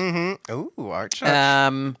shots. Ooh, art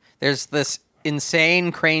shot. There's this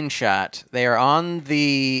insane crane shot. They are on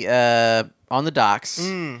the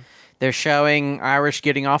docks. They're showing Irish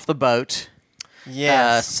getting off the boat.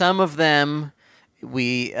 Yes. Some of them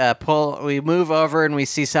we move over and we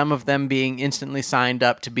see some of them being instantly signed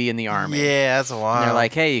up to be in the army. Yeah, that's wild. And they're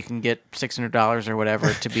like, hey, you can get $600 or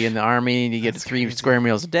whatever to be in the army, and you get 3 square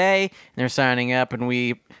meals a day. And they're signing up, and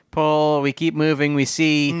we keep moving. We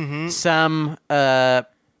see some,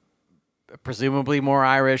 presumably more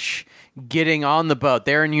Irish, getting on the boat.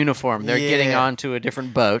 They're in uniform. They're getting onto a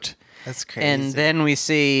different boat. That's crazy. And then we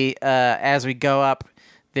see, as we go up,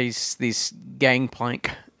 these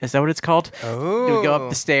gangplank. Is that what it's called? Oh. We go up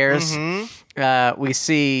the stairs.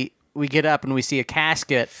 We get up and we see a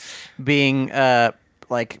casket being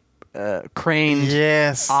craned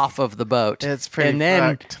yes. off of the boat. It's pretty And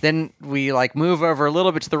then fucked. then we like move over a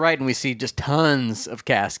little bit to the right and we see just tons of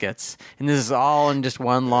caskets. And this is all in just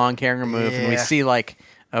one long camera move. And we Yeah. see like,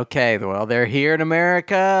 okay, well, they're here in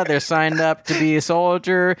America. They're signed up to be a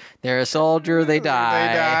soldier. They're a soldier. They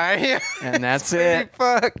die. They die. And that's Pretty it.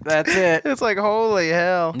 fucked. That's it. It's like, holy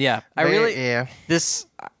hell. Yeah. Yeah. This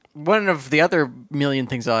one of the other million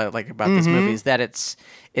things I like about this movie is that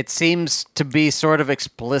it seems to be sort of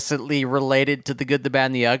explicitly related to The Good, the Bad,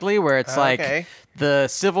 and the Ugly, where it's Okay. like the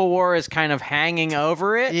Civil War is kind of hanging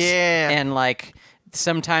over it. Yeah. And like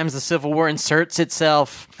sometimes the Civil War inserts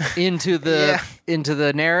itself into the into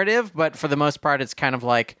the narrative, but for the most part it's kind of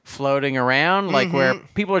like floating around, like where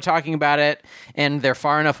people are talking about it and they're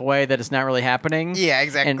far enough away that it's not really happening. Yeah,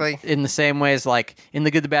 exactly. And in the same ways, like in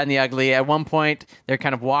The Good, the Bad, and the Ugly, at one point they're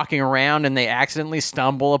kind of walking around and they accidentally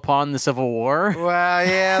stumble upon the Civil War. Wow,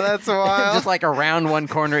 yeah, that's wild. Just like around one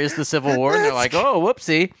corner is the Civil War, and they're like, oh,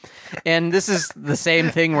 whoopsie. And this is the same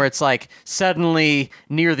thing where it's like suddenly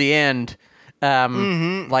near the end,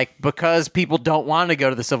 like because people don't want to go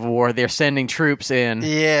to the Civil War, they're sending troops in,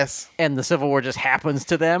 Yes. and the Civil War just happens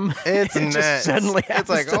to them. It's It nuts. just suddenly happens It's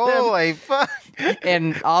like, to them. holy fuck.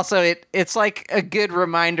 And also it's like a good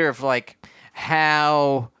reminder of like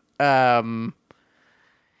how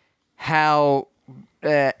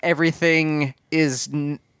everything is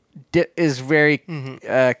very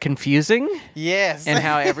confusing, Yes. and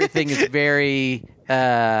how everything is very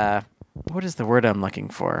what is the word I'm looking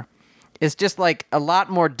for? It's just like a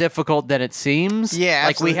lot more difficult than it seems. Yeah,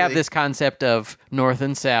 like we have absolutely. this concept of North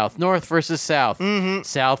and South, North versus South.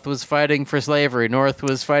 South was fighting for slavery, North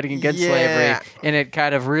was fighting against Yeah. slavery, and it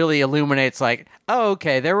kind of really illuminates like, oh,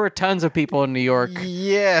 okay, there were tons of people in New York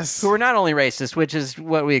yes. who were not only racist, which is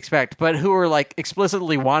what we expect, but who were like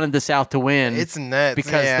explicitly wanted the South to win. It's nuts.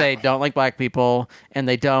 because yeah. they don't like black people and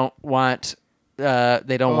they don't want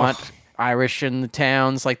want Irish in the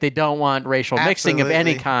towns. Like they don't want racial mixing of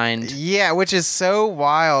any Absolutely. kind. Yeah, which is so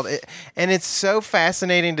wild. And it's so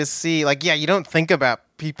fascinating to see. Like, yeah, you don't think about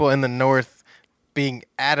people in the North being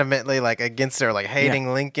adamantly like against or like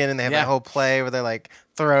hating Lincoln, and they have Yeah. that whole play where they're like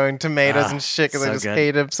throwing tomatoes and shit because so they just good.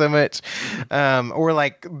 hate him so much. Or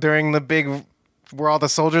like during the big where all the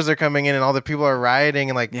soldiers are coming in and all the people are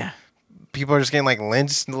rioting and like Yeah. people are just getting like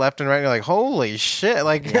lynched left and right. And you're like, holy shit!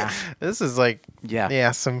 Like Yeah. this is like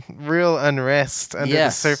Yeah. some real unrest under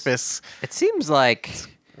Yes. the surface. It seems like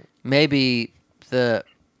maybe the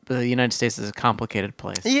United States is a complicated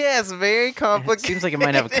place. Yes, very complicated. It seems like it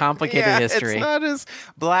might have a complicated Yeah, history. It's not as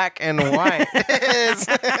black and white.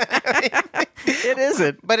 It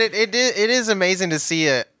isn't. But it is amazing to see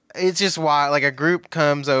it. It's just wild. Like a group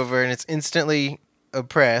comes over and it's instantly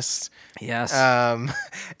oppressed. Yes.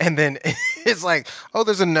 And then it's like, oh,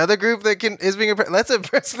 there's another group that is being oppressed. Let's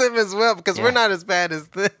oppress them as well because we're Yeah. not as bad as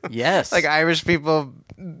them. Yes. Like Irish people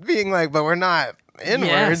being like, but we're not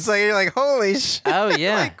inwards. Yes. Like you're like, holy shit. Oh,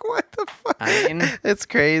 yeah. Like what the fuck? I mean, it's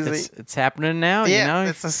crazy. it's happening now. Yeah, you know,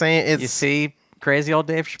 it's the same. you see crazy old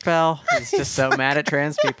Dave Chappelle. He's just so mad at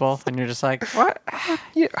trans people, and you're just like, what?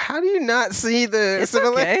 How do you not see the It's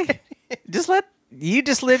similarity? okay. Just let you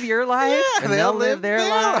just live your life, Yeah, and they'll live their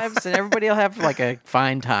lives, and everybody will have like a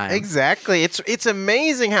fine time. Exactly. It's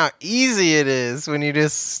amazing how easy it is when you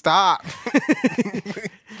just stop.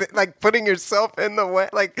 Like putting yourself in the way.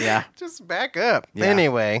 Like, Yeah. just back up. Yeah.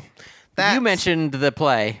 Anyway. You mentioned the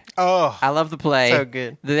play. Oh. I love the play. So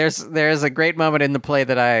good. There's a great moment in the play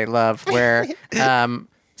that I love where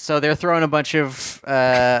so they're throwing a bunch of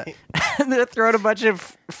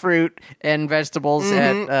fruit and vegetables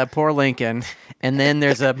at poor Lincoln, and then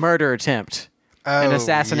there's a murder attempt. An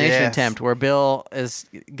assassination attempt where Bill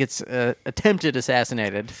gets attempted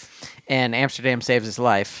assassinated, and Amsterdam saves his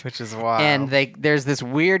life, Which is wild. And there's this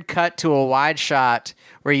weird cut to a wide shot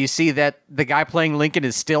where you see that the guy playing Lincoln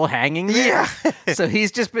is still hanging there. Yeah. So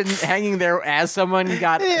he's just been hanging there as someone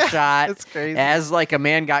got shot, that's crazy. as like a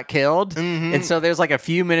man got killed, and so there's like a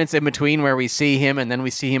few minutes in between where we see him and then we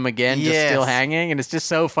see him again, just Yes. still hanging, and it's just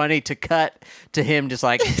so funny to cut to him just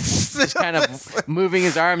like just kind of moving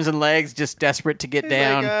his arms and legs, just desperate to get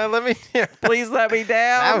down. Like, let me. Yeah. Please let me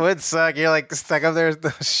down. That would suck. You're like stuck up there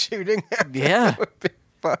shooting. Yeah. That would be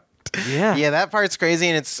fucked. Yeah. Yeah, that part's crazy,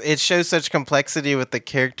 and it shows such complexity with the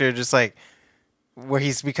character, just like where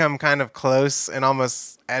he's become kind of close and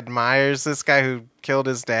almost admires this guy who killed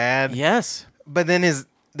his dad. Yes. But then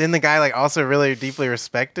the guy like also really deeply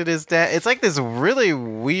respected his dad. It's like this really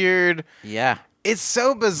weird. Yeah. It's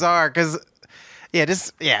so bizarre because. Yeah,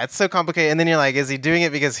 it's so complicated. And then you're like, is he doing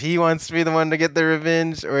it because he wants to be the one to get the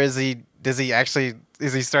revenge, or is he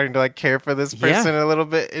starting to like care for this person a little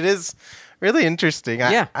bit? It is really interesting.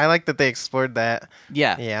 I like that they explored that.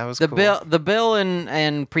 Yeah. Yeah, it was the cool. Bill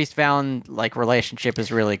and Priest Vallon like relationship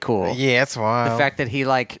is really cool. Yeah, it's wild. The fact that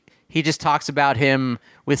he just talks about him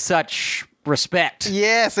with such respect.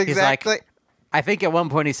 Yes, He's exactly. like, I think at one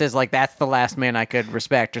point he says like that's the last man I could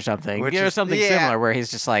respect or something. Which is- something yeah. similar where he's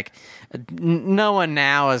just like, no one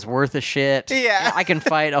now is worth a shit. Yeah. I can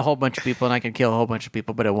fight a whole bunch of people and I can kill a whole bunch of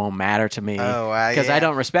people, but it won't matter to me because yeah. I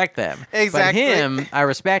don't respect them. Exactly. But him, I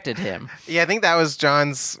respected him. Yeah, I think that was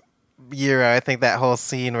John's Euro. I think that whole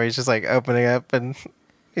scene where he's just like opening up and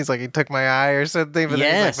he's like, he took my eye or something, but then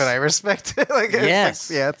he's Yes. like, but I respect it. Like, Yes. It's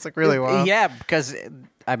like, yeah, it's like really wild. Yeah, because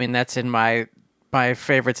I mean that's in my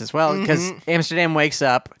favorites as well. Because Mm-hmm. Amsterdam wakes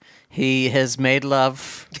up, he has made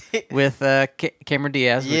love with Cameron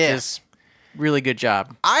Diaz, which Yeah. is really good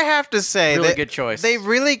job. I have to say, Really that good choice. They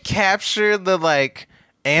really captured the like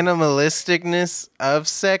animalisticness of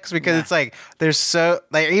sex because it's like they're so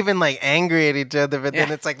they're even like angry at each other, but then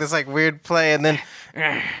Yeah. it's like this like weird play, and then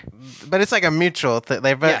but it's like a mutual thing.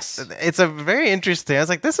 Yes. It's a very interesting. I was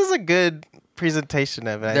like, this is a good presentation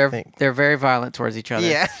of it. I think. They're very violent towards each other.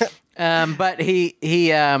 Yeah. But he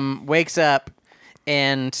wakes up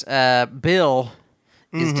and Bill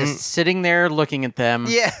is just sitting there looking at them.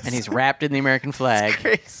 Yes. And he's wrapped in the American flag.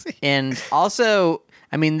 Crazy. And also,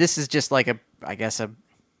 I mean, this is just like a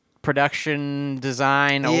production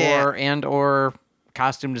design or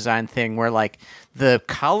costume design thing where like the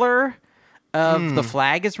color of the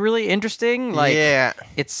flag is really interesting. Like, Yeah.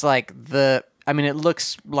 it's like it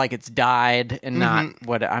looks like it's dyed and not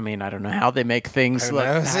what I mean. I don't know how they make things Who look.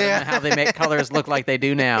 I knows? don't Yeah. know how they make colors look like they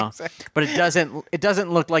do now. Exactly. But it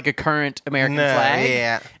doesn't look like a current American No, flag.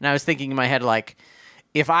 yeah. And I was thinking in my head like,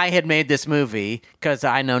 if I had made this movie, because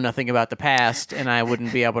I know nothing about the past and I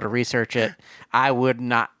wouldn't be able to research it, I would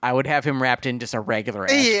have him wrapped in just a regular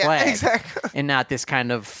ass Yeah, flag, exactly. and not this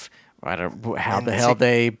kind of I don't how the hell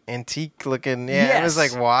they Antique looking. Yeah, it was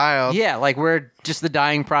Yes. like wild. yeah like we're just the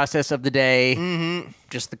dying process of the day.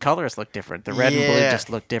 Just the colors look different. The red and blue Yeah. just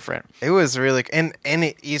look different. It was really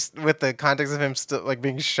with the context of him still like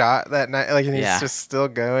being shot that night, like and he's Yeah. just still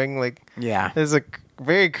going. Like, Yeah. it's a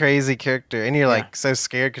very crazy character, and you're like so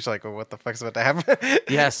scared because you're like, well, what the fuck's about to happen?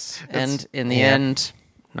 Yes, and in the end,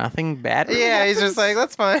 nothing bad. really Yeah, he's happens. just like,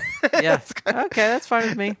 that's fine. Yeah. Okay, that's fine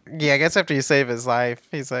with me. Yeah, I guess after you save his life,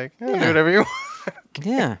 he's like, do whatever you want.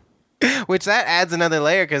 Yeah. Which that adds another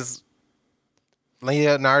layer because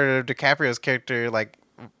Leonardo DiCaprio's character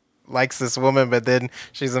likes this woman, but then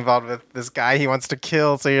she's involved with this guy he wants to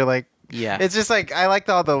kill. So you're like, Yeah. it's just like I liked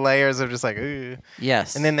all the layers of just like, ooh.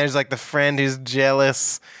 Yes. And then there's like the friend who's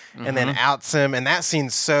jealous and then outs him, and that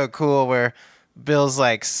scene's so cool where Bill's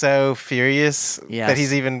like so furious Yes. that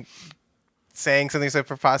he's even saying something so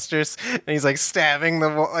preposterous, and he's like stabbing the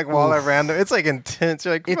wall around him. It's like intense.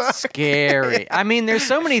 You're like, It's fuck. scary. I mean, there's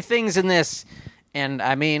so many things in this, and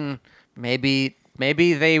I mean, maybe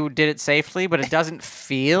they did it safely, but it doesn't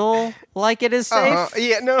feel like it is safe.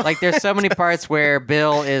 Yeah, no. Like there's so many parts where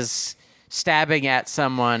Bill is stabbing at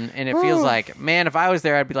someone, and it feels like, man, if I was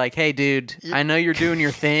there, I'd be like, hey, dude, I know you're doing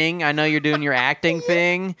your thing. I know you're doing your acting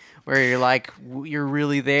thing where you're like, you're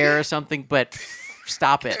really there or something, but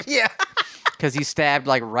stop it. Yeah. Because you stabbed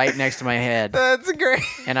like right next to my head, That's great.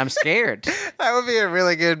 and I'm scared. That would be a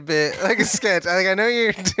really good bit, like a sketch. I know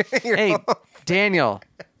you're doing your Hey, whole- Daniel,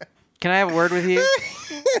 can I have a word with you?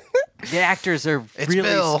 The actors are really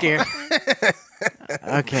Bill. scared.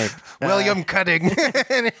 Okay. William Cutting.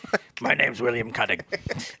 My name's William Cutting.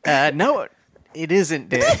 No, it isn't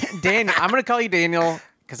Daniel. I'm going to call you Daniel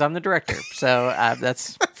because I'm the director. So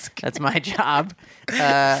that's my job.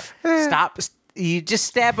 Stop. You just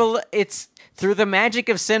stab it's through the magic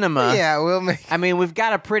of cinema. Yeah, we'll make. I mean,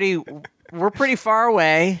 we're pretty far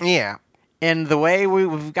away. Yeah. And the way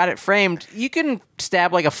we've got it framed, you can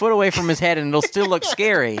stab like a foot away from his head and it'll still look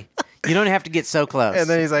scary. You don't have to get so close. And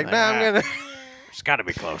then he's like, "No, I'm gonna." It's got to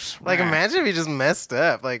be close. Like, imagine if he just messed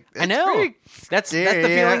up. Like, I it's know. pretty That's the scary, yeah.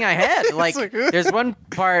 feeling I had. Like, like, there's one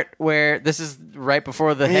part where this is right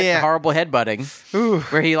before the Yeah. horrible headbutting, Ooh.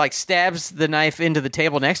 where he like stabs the knife into the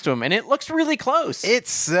table next to him, and it looks really close.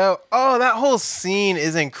 It's so. Oh, that whole scene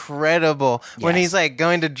is incredible. When Yes. he's like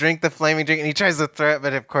going to drink the flaming drink, and he tries to throw it,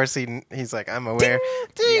 but of course he's like, "I'm aware."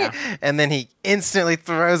 Ding. Yeah. And then he instantly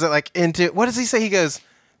throws it like into. What does he say? He goes,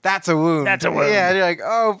 "That's a wound." That's a wound. Yeah, and you're like,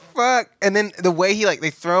 "Oh fuck!" And then the way he like they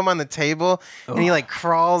throw him on the table, and he like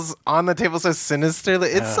crawls on the table so sinisterly.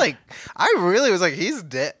 It's like I really was like, he's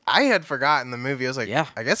dead. I had forgotten the movie. I was like, Yeah.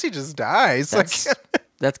 I guess he just dies. That's, Like,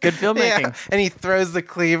 that's good filmmaking. yeah. And he throws the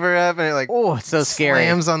cleaver up, and it like Oh, it's so scary.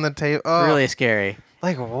 slams on the table. Oh, Really scary.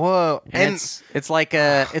 like whoa. And it's like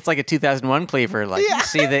a 2001 cleaver. Like Yeah. you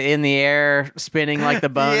see the in the air spinning like the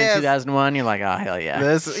bone Yes. in 2001. You're like, oh hell yeah,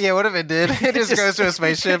 What if it did? It just goes to a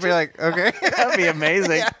spaceship. You're like, okay, that'd be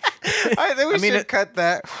amazing. Yeah. I think we mean, should it- cut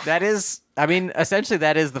that. That is, I mean, essentially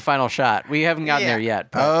that is the final shot. We haven't gotten Yeah. there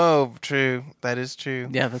yet. But Oh, true. That is true.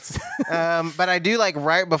 yeah, that's But I do like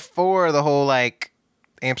right before the whole like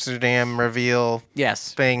Amsterdam reveal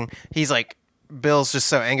yes. thing. He's like. Bill's just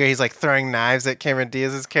so angry. He's like throwing knives at Cameron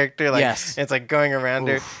Diaz's character. Like, Yes. and it's like going around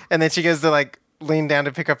her. And then she goes to like lean down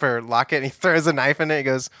to pick up her locket, and he throws a knife in it. He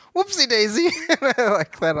goes, "Whoopsie daisy!" I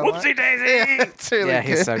like that a lot. Whoopsie daisy. Yeah, it's really Yeah, good.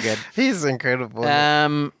 he's so good. He's incredible.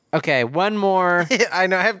 Okay, one more. I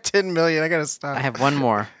know. I have 10 million. I gotta stop. I have one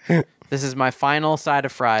more. This is my final side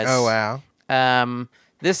of fries. Oh wow.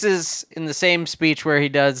 This is in the same speech where he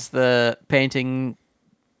does the painting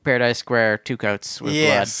Paradise Square 2 coats with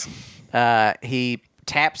Yes. blood. He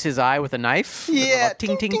taps his eye with a knife. with a Yeah.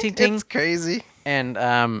 little ting ting ting ting, It's crazy. and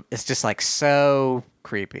it's just like so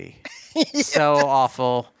creepy, so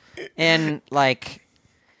awful, and like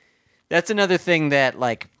that's another thing that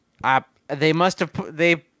like they must have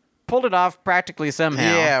they pulled it off practically somehow.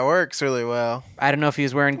 Yeah, it works really well. I don't know if he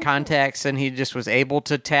was wearing contacts and he just was able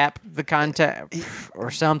to tap the contact or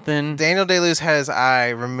something. Daniel Day-Lewis had his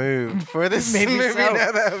eye removed for this Maybe movie. so.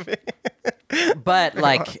 No, that would be- But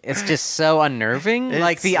like it's just so unnerving.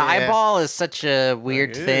 Like It's- the yeah. eyeball is such a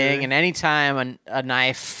weird Like, thing, ew. and anytime a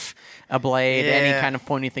knife, a blade, any Yeah. kind of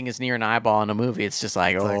pointy thing is near an eyeball in a movie, it's just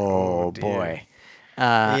like, like, oh, oh, dear. boy.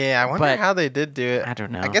 Yeah, I wonder but- how they did do it. I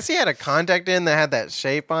don't know. I guess he had a contact in that had that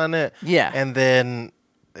shape on it. Yeah. And then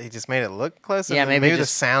he just made it look close. and Yeah, then maybe the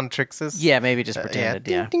just- sound tricks us. Yeah, maybe just pretended.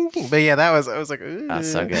 Ding, Yeah. ding, ding. But yeah, I was like, ooh.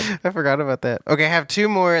 That's so good. I forgot about that. Okay, I have 2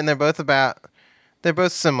 more, and they're both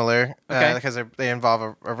similar. Okay. Because they involve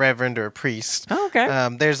a reverend or a priest. Oh, okay.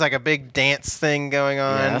 There's like a big dance thing going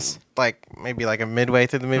on. Yes. Like maybe like a midway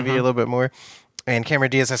through the movie, a little bit more. And Cameron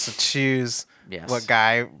Diaz has to choose Yes. what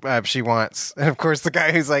guy she wants. And of course, the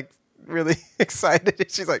guy who's like really excited,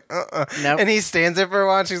 she's like, Nope. And he stands there for a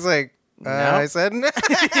while, and she's like, Nope. I said no.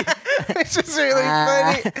 It's just really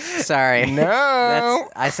funny. Sorry. No.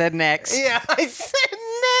 I said next. Yeah, I said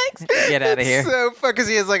next. Get outta It's here. So fuck, because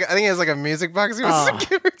I think he has like a music box. He wants Oh. to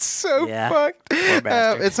give it. It's so Yeah. fucked. Poor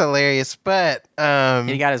bastard. It's hilarious, but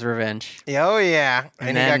He got his revenge. yeah, oh yeah,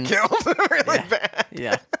 and then- he got killed really bad.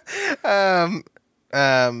 Yeah.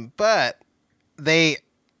 But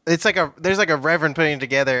there's like a reverend putting it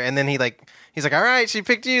together, and then he's like, all right, she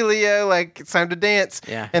picked you, Leo. Like, it's time to dance.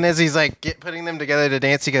 Yeah. And as he's like putting them together to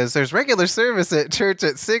dance, he goes, "There's regular service at church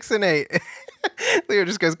at 6 and 8." Leo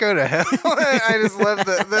just goes, "Go to hell." I just love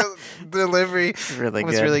the delivery. It's really It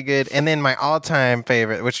was good. really good. And then my all-time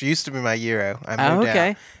favorite, which used to be my Euro. I Oh, moved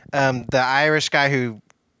okay. out. The Irish guy who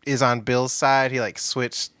is on Bill's side, he like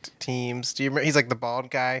switched teams. Do you remember? He's like the bald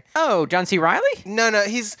guy. Oh, John C. Riley? No,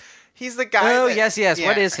 he's the guy. Oh, that- yes. yeah.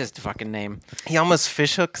 What is his fucking name? He almost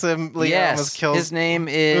fish hooks him. Leo Yes. almost kills. His name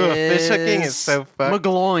is... fish hooking is so fucked.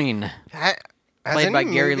 McGloin. Has played by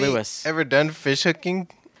any Gary movie Lewis. Ever done fish hooking?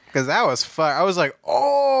 because that was fun. I was like,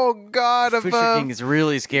 oh god, Fish hooking is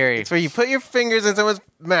really scary. It's where you put your fingers in someone's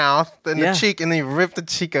mouth and Yeah. the cheek, and then you rip the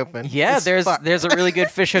cheek open. Yeah, It's there's fuck. there's a really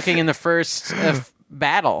good fish hooking in the first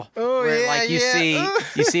battle. Oh, where, yeah, like you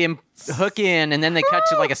yeah. see him hook in, and then they cut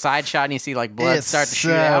to like a side shot, and you see like blood It's start to shoot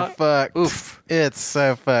so out. fucked. Oof, It's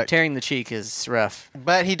so fucked. tearing the cheek is rough.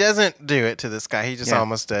 But he doesn't do it to this guy. He just Yeah.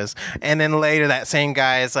 almost does. And then later, that same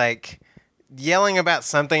guy is like yelling about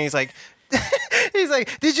something. He's like,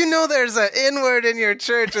 did you know there's an N-word in your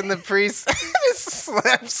church? And the priest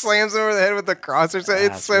slams him over the head with the cross or something.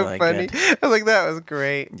 It's That's so really funny. good. I was like, that was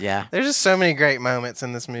great. Yeah. There's just so many great moments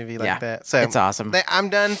in this movie like Yeah. that. So It's awesome. I'm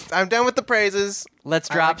done. I'm done with the praises. Let's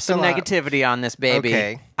I drop liked it some a lot. negativity on this baby.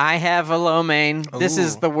 Okay. I have a low main. This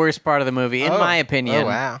is Ooh. the worst part of the movie, in Oh. my opinion. Oh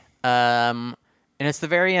wow. And it's the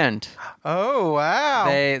very end. Oh wow.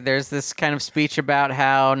 There's this kind of speech about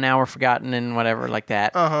how now we're forgotten and whatever like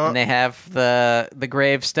that. Uh-huh. And they have the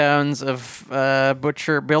gravestones of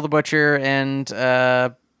Bill the Butcher and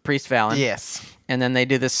Priest Fallon. Yes. And then they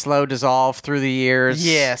do this slow dissolve through the years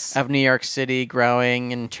Yes. of New York City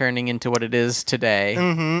growing and turning into what it is today.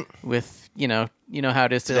 Mm-hmm. With you know how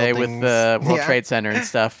it is today with Buildings. the World Yeah. Trade Center and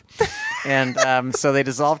stuff. And so they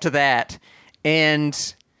dissolve to that,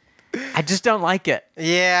 and I just don't like it.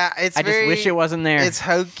 Yeah, it's. I just very, wish it wasn't there. It's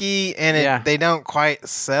hokey, and Yeah. they don't quite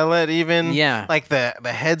sell it even. Yeah. like the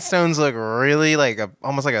headstones look really like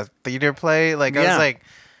almost like a theater play. Like I Yeah. was like,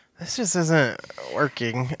 this just isn't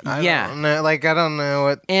working. I Yeah. don't know. Like I don't know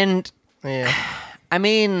what. And Yeah, I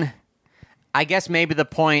mean, I guess maybe the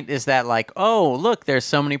point is that like, oh, look, there's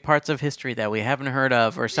so many parts of history that we haven't heard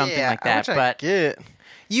of or something Yeah, like that. which I But get.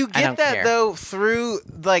 You I get don't that care. though through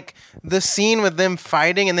like the scene with them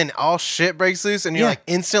fighting, and then all shit breaks loose, and you're Yeah. like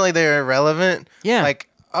instantly they're irrelevant. Yeah. like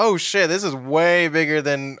oh shit, this is way bigger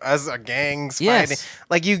than us gangs Yes. fighting.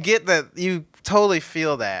 Like you get that, you totally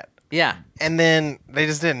feel that, yeah, and then they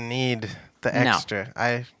just didn't need the No. extra.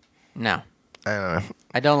 I no, don't know.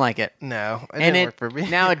 I don't like it. No, it And didn't work for me.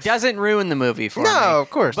 now it doesn't ruin the movie for me. No, of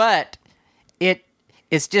course. But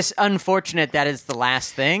it's just unfortunate that it's the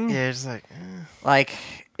last thing. Yeah, it's like Like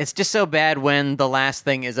it's just so bad when the last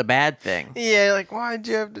thing is a bad thing. yeah, like why'd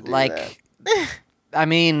you have to do that? Like, I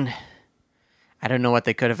mean, I don't know what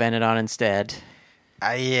they could have ended on instead.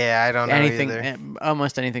 Yeah, I don't know Anything, either.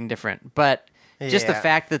 almost anything different. But just the Yeah.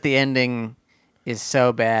 fact that the ending is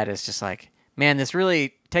so bad is just like, man, this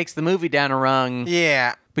really takes the movie down a rung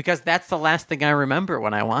Yeah, because that's the last thing I remember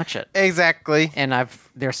when I watch it. exactly. And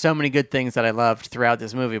there's so many good things that I loved throughout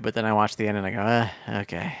this movie, but then I watch the end and I go,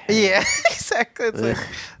 okay. Yeah, exactly. It's like, Ugh.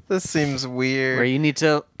 this seems weird. Where you need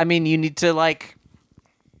to like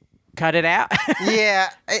cut it out. Yeah,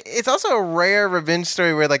 it's also a rare revenge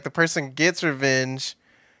story where like the person gets revenge,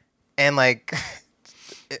 and like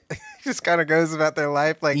it just kind of goes about their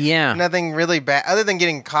life. Like Yeah. nothing really bad other than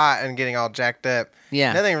getting caught and getting all jacked up.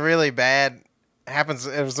 Yeah. nothing really bad happens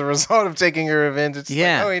as a result of taking your revenge. It's just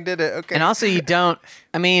Yeah. like, oh, he did it. Okay, And also, you don't.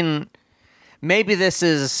 I mean, maybe this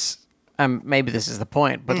is the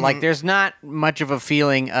point, but Mm-hmm. like, there's not much of a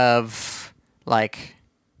feeling of like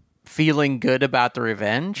feeling good about the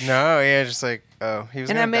revenge. no, yeah, just like oh, he was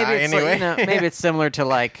and gonna then maybe die it's anyway. like, maybe it's similar to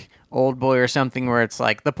like Old Boy or something, where it's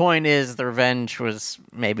like the point is the revenge was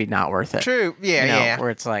maybe not worth it. True. Yeah, You know, yeah. Where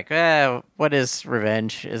it's like, what is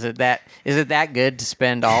revenge? Is it that good to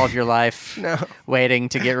spend all of your life No. waiting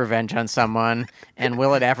to get revenge on someone? And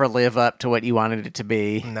will it ever live up to what you wanted it to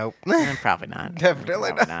be? Nope. Probably not.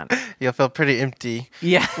 Definitely Probably not. You'll feel pretty empty.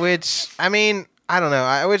 Yeah. Which, I mean, I don't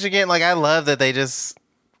know. Which again, like, I love that they just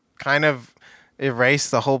kind of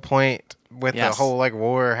erase the whole point with Yes. the whole like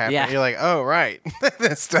war happening. Yeah. You're like, oh right,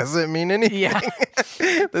 this doesn't mean anything. Yeah.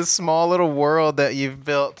 This small little world that you've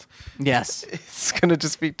built, Yes. it's gonna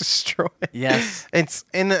just be destroyed. Yes. It's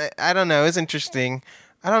I don't know. It's interesting.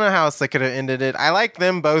 I don't know how else they could have ended it. I like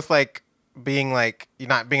them both like being like you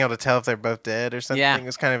not being able to tell if they're both dead or something. Yeah. It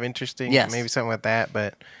was kind of interesting. Yes. Maybe something with that,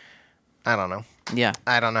 but I don't know. Yeah.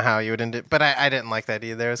 I don't know how you would end it, but I didn't like that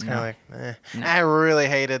either. It was kind of like, I really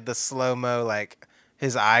hated the slow mo, like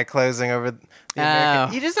his eye closing over the American.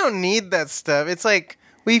 Oh. You just don't need that stuff. It's like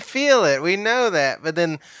we feel it, we know that, but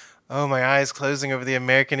then, oh, my eye's closing over the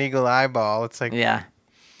American Eagle eyeball. It's like, Yeah.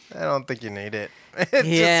 I don't think you need it. It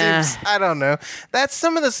Yeah. just seems, I don't know. That's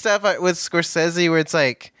some of the stuff with Scorsese where it's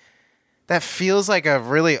like that feels like a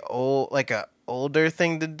really old, like a older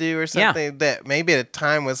thing to do or something that maybe at a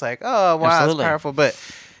time was like, oh wow, Absolutely. it's powerful, but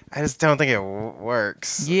I just don't think it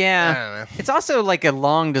works. Yeah. I don't know. It's also like a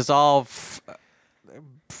long dissolve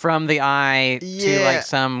from the eye to Yeah. like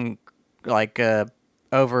some like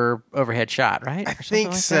overhead shot, right? I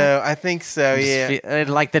think so. I think so. Yeah.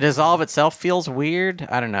 Like the dissolve itself feels weird.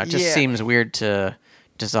 I don't know. It just seems weird to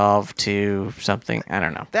dissolve to something. I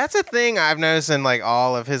don't know. That's a thing I've noticed in like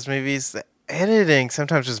all of his movies. The editing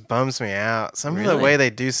sometimes just bums me out. Some of the way they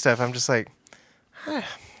do stuff, I'm just like, I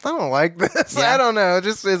don't like this. Yeah. I don't know. It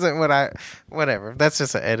just isn't whatever. That's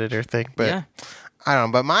just an editor thing. But Yeah. I don't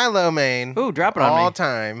know. But my low main Ooh, drop it on all me.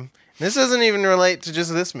 time. This doesn't even relate to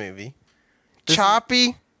just this movie.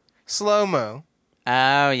 Choppy slow-mo.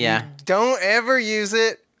 Oh yeah, Don't ever use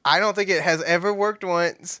it. I don't think it has ever worked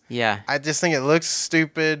once. yeah, I just think it looks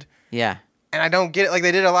stupid. yeah. And I don't get it. Like,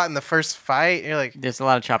 they did a lot in the first fight. You're like, There's a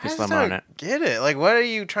lot of choppy I just slow mo in don't it. get it. Like, what are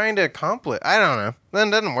you trying to accomplish? I don't know.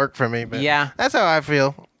 That doesn't work for me. But Yeah. that's how I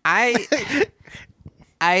feel.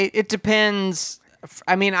 It depends.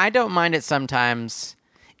 I mean, I don't mind it sometimes.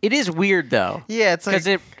 It is weird though. Yeah, it's like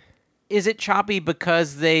Because is it choppy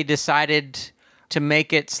because they decided to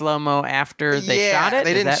make it slow mo after they shot it?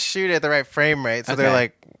 They Is didn't that- shoot it at the right frame rate, so Okay. they're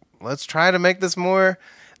like, let's try to make this more.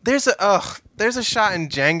 There's a shot in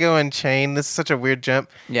Django Unchained. This is such a weird jump.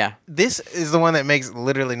 Yeah, This is the one that makes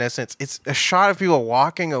literally no sense. It's a shot of people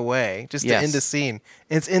walking away just Yes. to end the scene.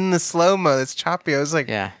 It's in the slow mo. It's choppy. I was like,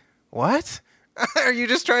 yeah, what? Are you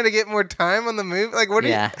just trying to get more time on the movie? Like, what?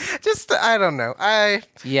 Yeah. Are you? Just I don't know. I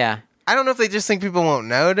yeah, don't know if they just think people won't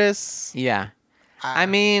notice. yeah. I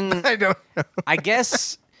mean, I don't know. I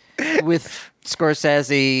guess with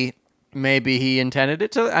Scorsese, maybe he intended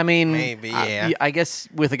it to. I mean, Maybe, yeah. I guess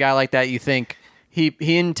with a guy like that, you think he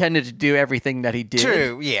intended to do everything that he did.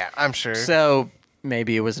 True. Yeah, I'm sure. So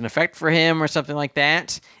maybe it was an effect for him or something like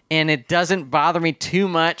that. And it doesn't bother me too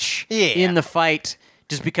much in the fight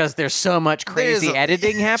just because there's so much crazy There's a-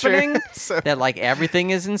 editing Sure. happening So- that like everything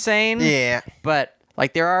is insane. Yeah. But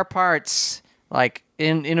like there are parts like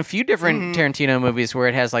in a few different Tarantino movies where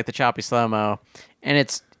it has like the choppy slow-mo and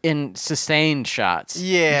it's in sustained shots.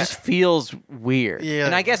 Yeah. It just feels weird. Yeah,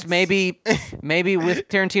 And I guess maybe with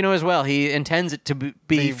Tarantino as well, he intends it to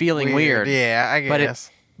be feeling weird. Yeah, I But guess.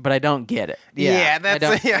 but I don't get it. Yeah, I that's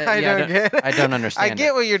I don't get it. I don't understand. I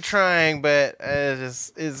get what you're trying, but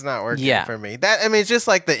it's not working Yeah. for me. It's just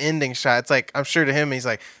like the ending shot. It's like I'm sure to him he's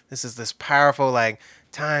like, this is this powerful like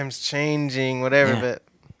times changing whatever, Yeah. but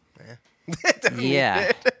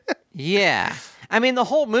Yeah. Yeah. I mean, the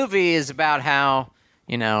whole movie is about how,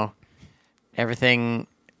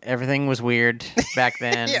 everything was weird back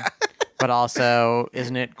then. Yeah. But also,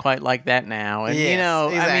 isn't it quite like that now? And, Yes,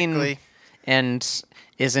 I mean, exactly. and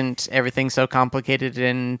isn't everything so complicated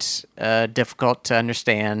and difficult to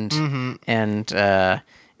understand? Mm-hmm. And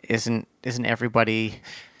isn't everybody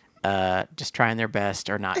just trying their best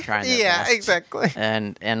or not trying their yeah, best? exactly.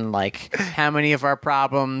 And like how many of our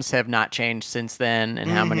problems have not changed since then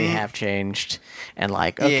and how many have changed, and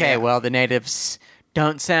like okay, Mm-hmm. Yeah. well, the natives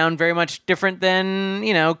don't sound very much different than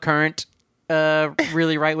current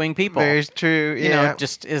really right-wing people. Very true. Yeah.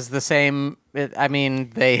 Just is the same. I mean,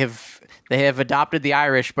 they have adopted the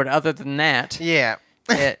Irish, but other than that, yeah.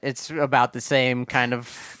 it's about the same kind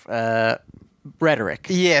of rhetoric.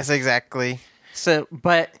 Yes, exactly. So,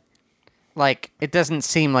 but like, it doesn't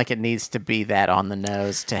seem like it needs to be that on the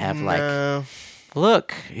nose to have like, No.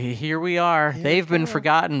 look, here we are. They've been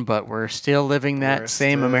forgotten, but we're still living that We're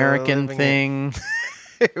same still American living it. thing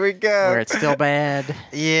Here we go. where it's still bad.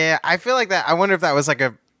 Yeah, I feel like that. I wonder if that was like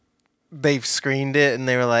they've screened it and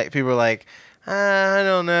they were like, people were like, I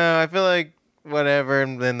don't know. I feel like whatever.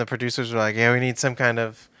 And then the producers were like, yeah, we need some kind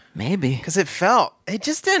of, Maybe. because it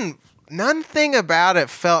just didn't, nothing about it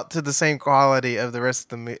felt to the same quality of the rest of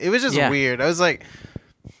the movie. It was just Yeah. weird. I was like,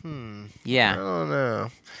 I Yeah. don't know.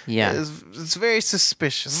 Yeah. It's very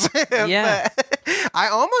suspicious. Yeah. But I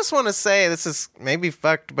almost want to say this is maybe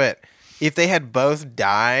fucked, but if they had both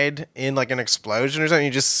died in like an explosion or something,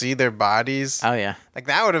 you just see their bodies. Oh yeah. Like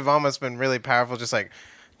that would have almost been really powerful. Just like,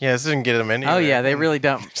 yeah, this didn't get them anywhere. Oh yeah. They really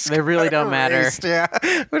don't. They really don't matter. Erased, yeah,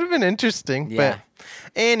 would have been interesting. Yeah. But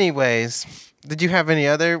anyways, did you have any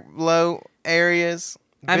other low areas?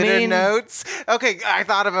 I Bitter mean- notes. Okay, I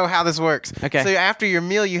thought about how this works. Okay. So after your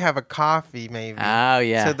meal, you have a coffee, maybe. Oh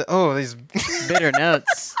yeah. So these. Bitter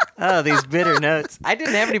notes. Oh, these bitter notes. I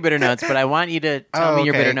didn't have any bitter notes, but I want you to tell me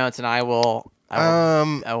your okay. bitter notes, and I will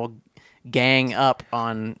gang up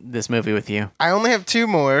on this movie with you. I only have two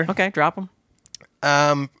more. Okay, drop them.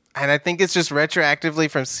 And I think it's just retroactively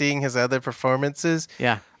from seeing his other performances.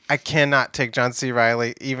 Yeah. I cannot take John C.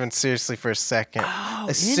 Reilly even seriously for a second. Oh,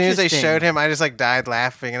 as soon as they interesting. showed him, I just like died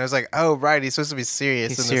laughing, and I was like, "Oh, right, he's supposed to be serious."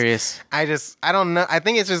 He's in this. serious. I don't know. I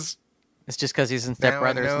think it's just It's just because he's in Step now I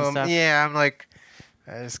Brothers know and him. stuff. Yeah, I'm like,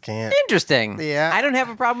 I just can't. Interesting. Yeah. I don't have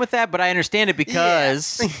a problem with that, but I understand it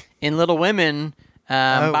because in Little Women,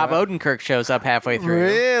 Bob Odenkirk shows up halfway through,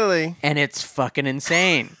 Really? and it's fucking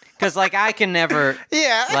insane. Because like I can never,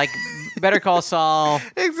 Yeah. like Better Call Saul,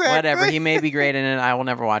 Exactly. whatever. He may be great in it. I will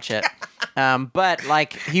never watch it. But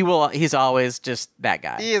like he's always just that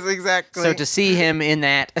guy. He is exactly. So to see him in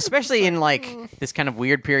that, especially in like this kind of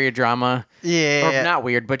weird period drama, Yeah. or not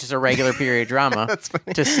weird, but just a regular period drama, That's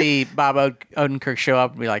funny. to see Bob Odenkirk show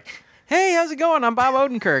up and be like, "Hey, how's it going? I'm Bob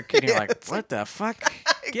Odenkirk," and you're like, "What the fuck?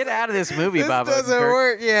 Get out of this movie, This Bob doesn't Odenkirk."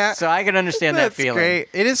 work. Yeah. So I can understand That's that feeling. great.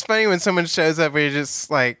 It is funny when someone shows up where you're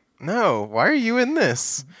just like, no, why are you in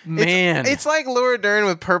this? Man. It's like Laura Dern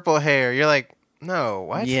with purple hair. You're like, no,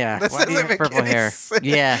 what? Yeah, This why do you doesn't have make purple any hair? sense.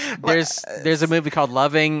 Yeah, there's a movie called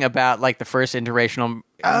Loving about like the first interracial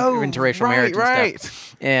marriage and right.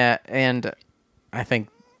 stuff. Yeah, and I think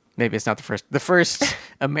maybe it's not the first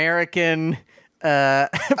American.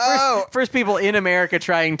 First people in America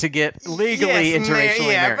trying to get legally interracially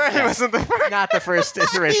married. but it wasn't the first. Not the first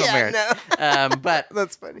interracial Yeah, marriage, but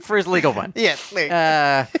That's funny. first legal one.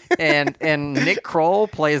 Yeah, And Nick Kroll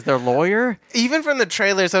plays their lawyer, even from the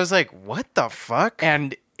trailers, I was like, what the fuck?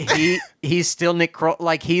 and he's still Nick Kroll.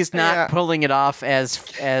 Like he's not Yeah. pulling it off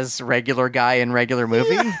as regular guy in regular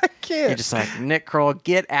movie. I can't. You're just like, Nick Kroll,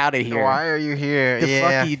 get out of here. Why are you here? The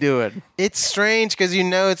fuck are you doing? It's strange because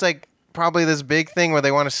it's like probably this big thing where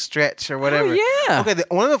they want to stretch or whatever. Oh, yeah. Okay,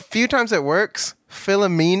 one of the few times it works,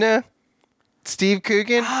 Philomena, Steve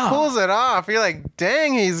Coogan pulls it off. You're like,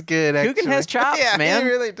 dang, he's good. Coogan actually. has chops, yeah, man. He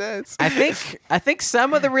really does. I think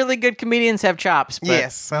some of the really good comedians have chops, but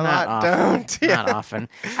Yes, a not lot often. don't. Yeah. Not often.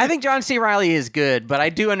 I think John C. Reilly is good, but I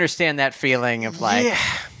do understand that feeling of like, Yeah.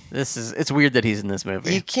 it's weird that he's in this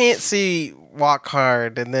movie. You can't see Walk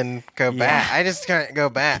Hard and then go back. I just can't go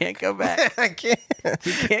back. Can't go back. I can't.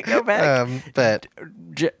 You can't go back. But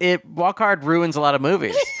Walk Hard ruins a lot of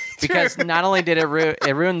movies because not only did it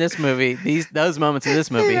ruin this movie, those moments of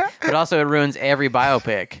this movie, but also it ruins every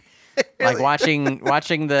biopic. Like watching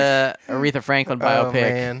the Aretha Franklin biopic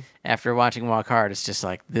man. after watching Walk Hard, it's just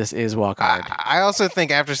like, this is Walk Hard. I also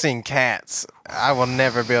think after seeing Cats, I will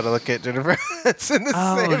never be able to look at Jennifer Hudson the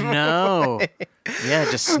Oh same no! Yeah,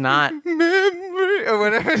 just snot. memory or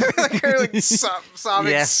whatever. Like her like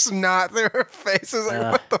sobbing Yeah. snot through her face. Is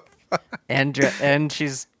like, what the fuck? And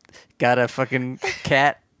she's got a fucking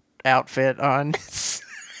cat outfit on,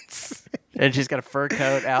 and she's got a fur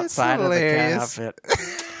coat outside of the cat hilarious. outfit.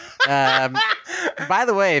 By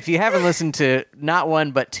the way, if you haven't listened to not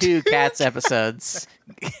one but two Cats episodes,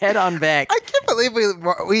 head on back. I can't believe we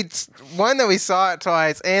one that we saw it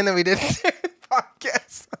twice and then we didn't do the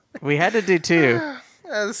podcast. We had to do two.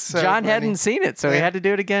 That's so John funny. hadn't seen it, so we had to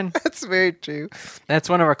do it again. That's very true. That's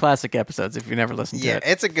one of our classic episodes. If you never listened to Yeah, it,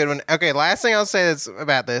 it's a good one. Okay, last thing I'll say that's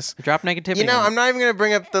about this. drop negativity. You know, on it. I'm not even going to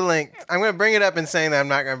bring up the link. I'm going to bring it up and saying that I'm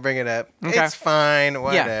not going to bring it up. Okay. It's fine,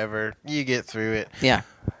 whatever. You get through it. Yeah.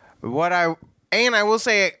 I will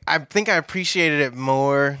say, I think I appreciated it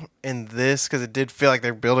more in this because it did feel like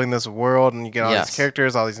they're building this world and you get all Yes. these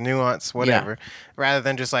characters, all these nuance, whatever, rather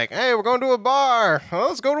than just like, hey, we're going to a bar. Well,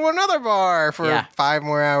 let's go to another bar for 5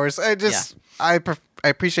 more hours. I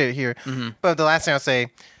appreciate it here. Mm-hmm. But the last thing I'll say,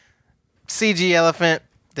 CG elephant,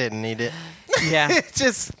 didn't need it. Yeah.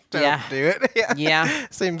 Just don't do it. Yeah. Yeah.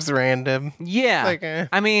 Seems random. Yeah. Like,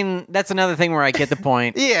 I mean, that's another thing where I get the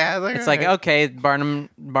point. Yeah. It's like, alright. okay, Barnum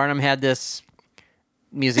had this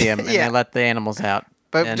museum and Yeah. they let the animals out.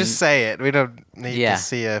 But and- just say it. We don't need Yeah. to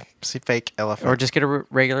see a fake elephant. or just get a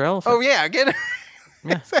regular elephant. Oh yeah, get it.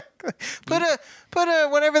 Yeah. Exactly. Put a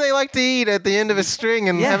whatever they like to eat at the end of a string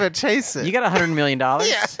and Yeah. have it chase it. You got $100 million.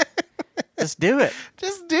 Yeah. Just do it,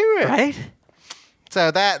 Just do it. right? So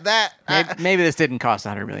that Maybe this didn't cost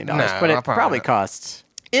 $100 million, No, but it probably probably not. costs.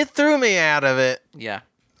 it threw me out of it Yeah.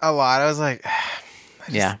 a lot. I was like,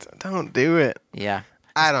 Yeah. don't do it. Yeah.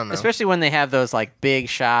 I don't know. Especially when they have those like big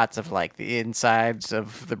shots of like the insides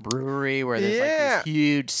of the brewery where there's Yeah. like these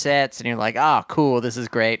huge sets and you're like, oh, cool, this is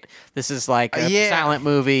great. This is like a Yeah. silent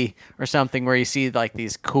movie or something where you see like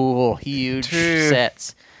these cool, huge True.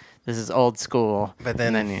 sets. This is old school. But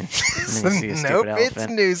then- and then you see a nope, stupid it's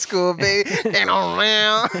elephant. new school, baby.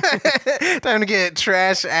 Time to get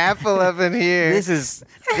Trash Apple up in here.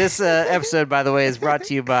 This episode, by the way, is brought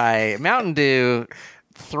to you by Mountain Dew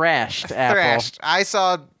Thrashed Apple. Thrashed. I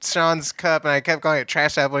saw Sean's cup and I kept calling it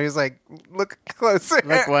Trash Apple. He was like, look closer.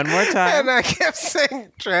 Look one more time. And I kept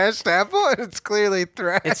saying Trashed Apple and it's clearly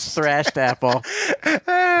Thrashed. It's Thrashed Apple.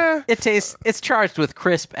 It's charged with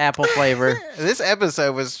crisp apple flavor. This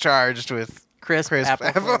episode was charged with Crisp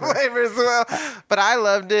apple flavor. flavor as well. But I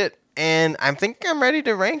loved it and I think I'm ready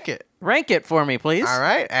to rank it. Rank it for me, please. All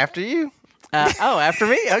right, after you. After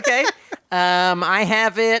me? Okay. I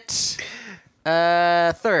have it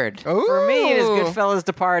Third. For me, it is Ooh. Goodfellas,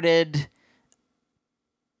 Departed,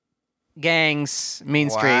 Gangs, Mean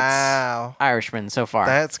Wow. Streets, Irishman so far.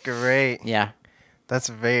 That's great. Yeah. That's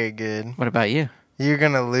very good. What about you? You're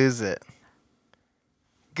going to lose it.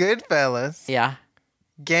 Goodfellas, Yeah.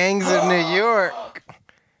 Gangs of New York,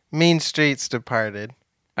 Mean Streets, Departed,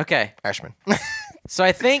 Okay. Irishman. So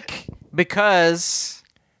I think because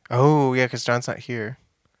Oh, yeah, because John's not here.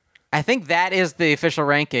 I think that is the official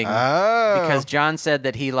ranking Oh. because John said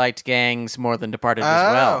that he liked Gangs more than Departed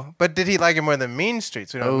as well. But did he like it more than Mean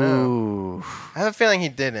Streets? We don't know. Ooh. I have a feeling he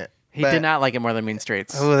didn't. He did not like it more than Mean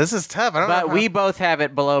Streets. Oh, this is tough. I don't know. But we both have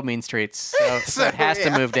it below Mean Streets, so it has to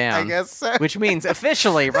yeah, move down. I guess so. Which means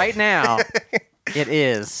officially, right now, it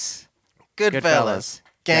is Goodfellas,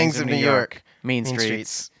 Gangs of New York, Mean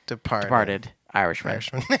Streets, Departed, Irishman.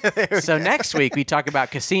 Irishman. There we So go. next week we talk about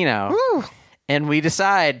Casino, Woo. and we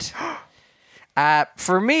decide.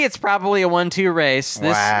 For me, it's probably a 1-2 race.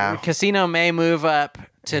 This Wow. Casino may move up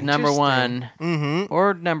to number one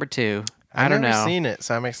or number two. I don't I've never know. seen it,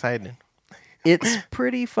 so I'm excited. It's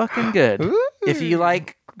pretty fucking good. If you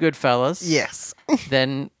like Goodfellas, Yes.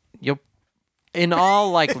 then you'll, in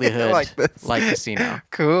all likelihood, Like this. like Casino.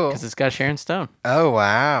 Cool. Because it's got Sharon Stone. Oh,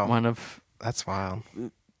 wow. One of That's wild.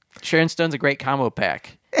 Sharon Stone's a great combo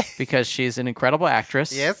pack because she's an incredible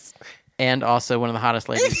actress. Yes. And also one of the hottest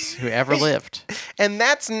ladies who ever lived. And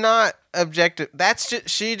that's not objective. That's just,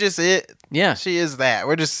 she just it. Yeah. She is that.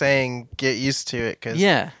 We're just saying get used to it because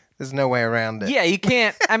Yeah. there's no way around it. Yeah, you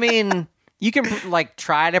can't. I mean, you can like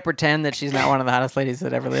try to pretend that she's not one of the hottest ladies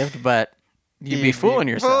that ever lived, but you'd be fooling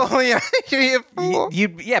yourself. Fool, yeah, you'd be a fool.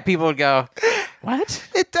 Yeah, people would go, "What?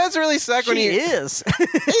 It does really suck when She you. is."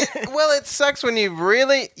 Well, it sucks when you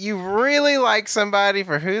really like somebody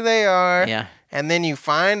for who they are. Yeah. And then you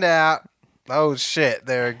find out, oh shit,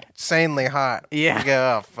 they're insanely hot. Yeah. You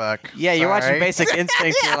go, oh fuck. Yeah, you're watching Sorry. Basic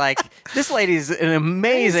Instinct. You're like, this lady's an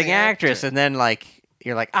amazing actress, and then like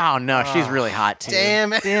you're like, oh no, she's really hot too.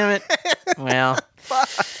 damn it. Damn it. Well,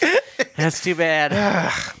 that's too bad.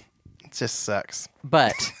 It just sucks.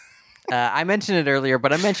 But I mentioned it earlier,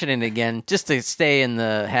 but I'm mentioning it again just to stay in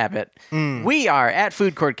the habit. We are at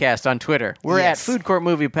Food Court Cast on Twitter. We're Yes. at Food Court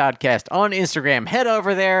Movie Podcast on Instagram. Head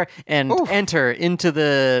over there and enter into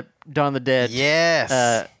the Dawn of the Dead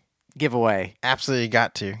Yes. giveaway Absolutely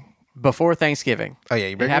got to. before Thanksgiving. Oh yeah,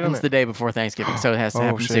 you It better get on happens it. the day before Thanksgiving, so it has to Oh,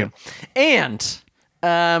 happen shit. soon. And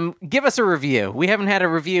give us a review. We haven't had a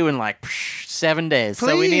review in like 7 days,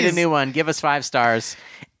 so we need a Please. new one. Give us 5 stars.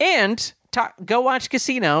 And go watch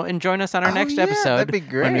Casino and join us on our next yeah, episode that'd be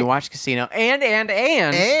when we great. watch Casino. And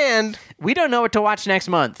And we don't know what to watch next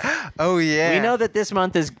month. oh yeah. We know that this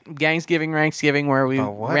month is Gangsgiving, Ranksgiving, where we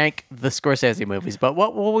what? rank the Scorsese movies. But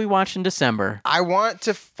what will we watch in December? I want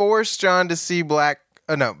to force John to see black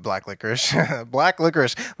licorice. Black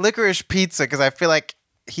licorice pizza because I feel like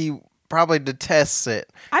he probably detests it.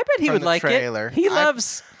 I bet he From would the like trailer. it. He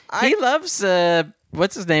loves.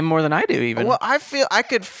 What's his name more than I do? Even. Well, I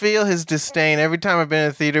could feel his disdain every time I've been in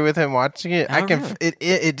the theater with him watching it. I can really?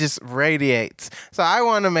 it just radiates. So I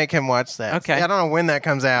want to make him watch that. Okay. I don't know when that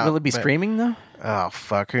comes out. will it be but- streaming though? Oh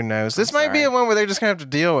fuck, who knows? This might be sorry. a one where they're just gonna have to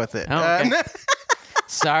deal with it. Oh, okay.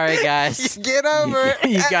 Sorry, guys. Get over it.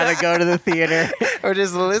 You gotta go to the theater. Or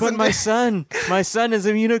just listen. But my son is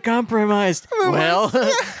immunocompromised. Well,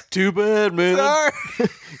 too bad, man. Sorry.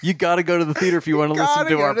 You gotta go to the theater if you want to listen Gotta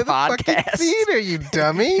to go our to the fucking podcast. theater, you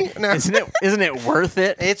dummy. No. Isn't it worth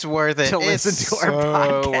it? It's worth it To It's listen to our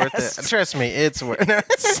so worth podcast. it. Trust me, it's worth it.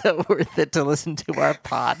 It's so worth it to listen to our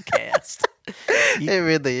podcast. It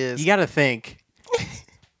really is. You gotta think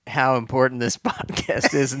how important this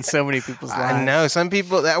podcast is in so many people's lives. I know some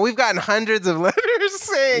people that we've gotten hundreds of letters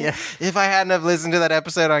saying Yeah. if I hadn't have listened to that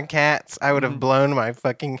episode on cats, I would have blown my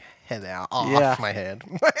fucking head out off Yeah. my head.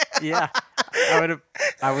 Yeah, I would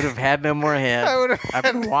have had no more head. I would've I've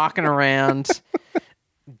been walking around,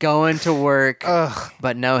 going to work, Ugh.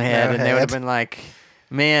 but no head, No and they would have head. been like,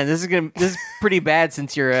 "Man, this is pretty bad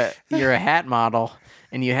since you're a hat model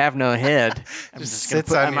and you have no head." I'm Just gonna sits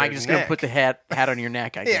put, on I'm your just gonna neck. put the hat on your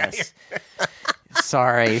neck, I Yeah. guess.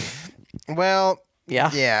 Sorry. Well,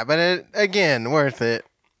 Yeah. yeah, but again, worth it.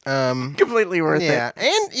 Completely worth Yeah,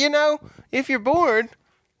 it. and if you're bored,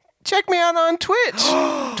 check me out on Twitch.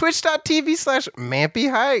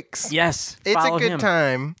 Twitch.tv/MampyHikes. Yes. It's follow a good him.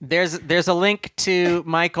 time. There's a link to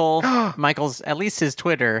Michael's at least his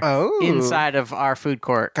Twitter Oh. inside of our food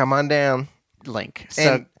court Come on down. link.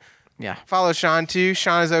 So And- yeah, Follow Sean too.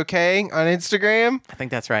 Sean is okay on Instagram I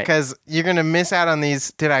think that's right. because you're gonna miss out on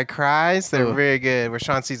these "Did I Cries?" They're Ooh. very good. Where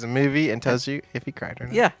Sean sees a movie and tells you if he cried or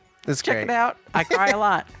not. Yeah. That's Check great. it out. I cry a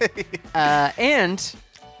lot. And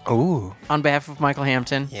Ooh. On behalf of Michael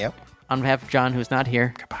Hampton, Yep. on behalf of John, who's not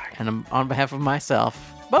here, Goodbye. and on behalf of myself,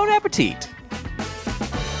 bon appetit.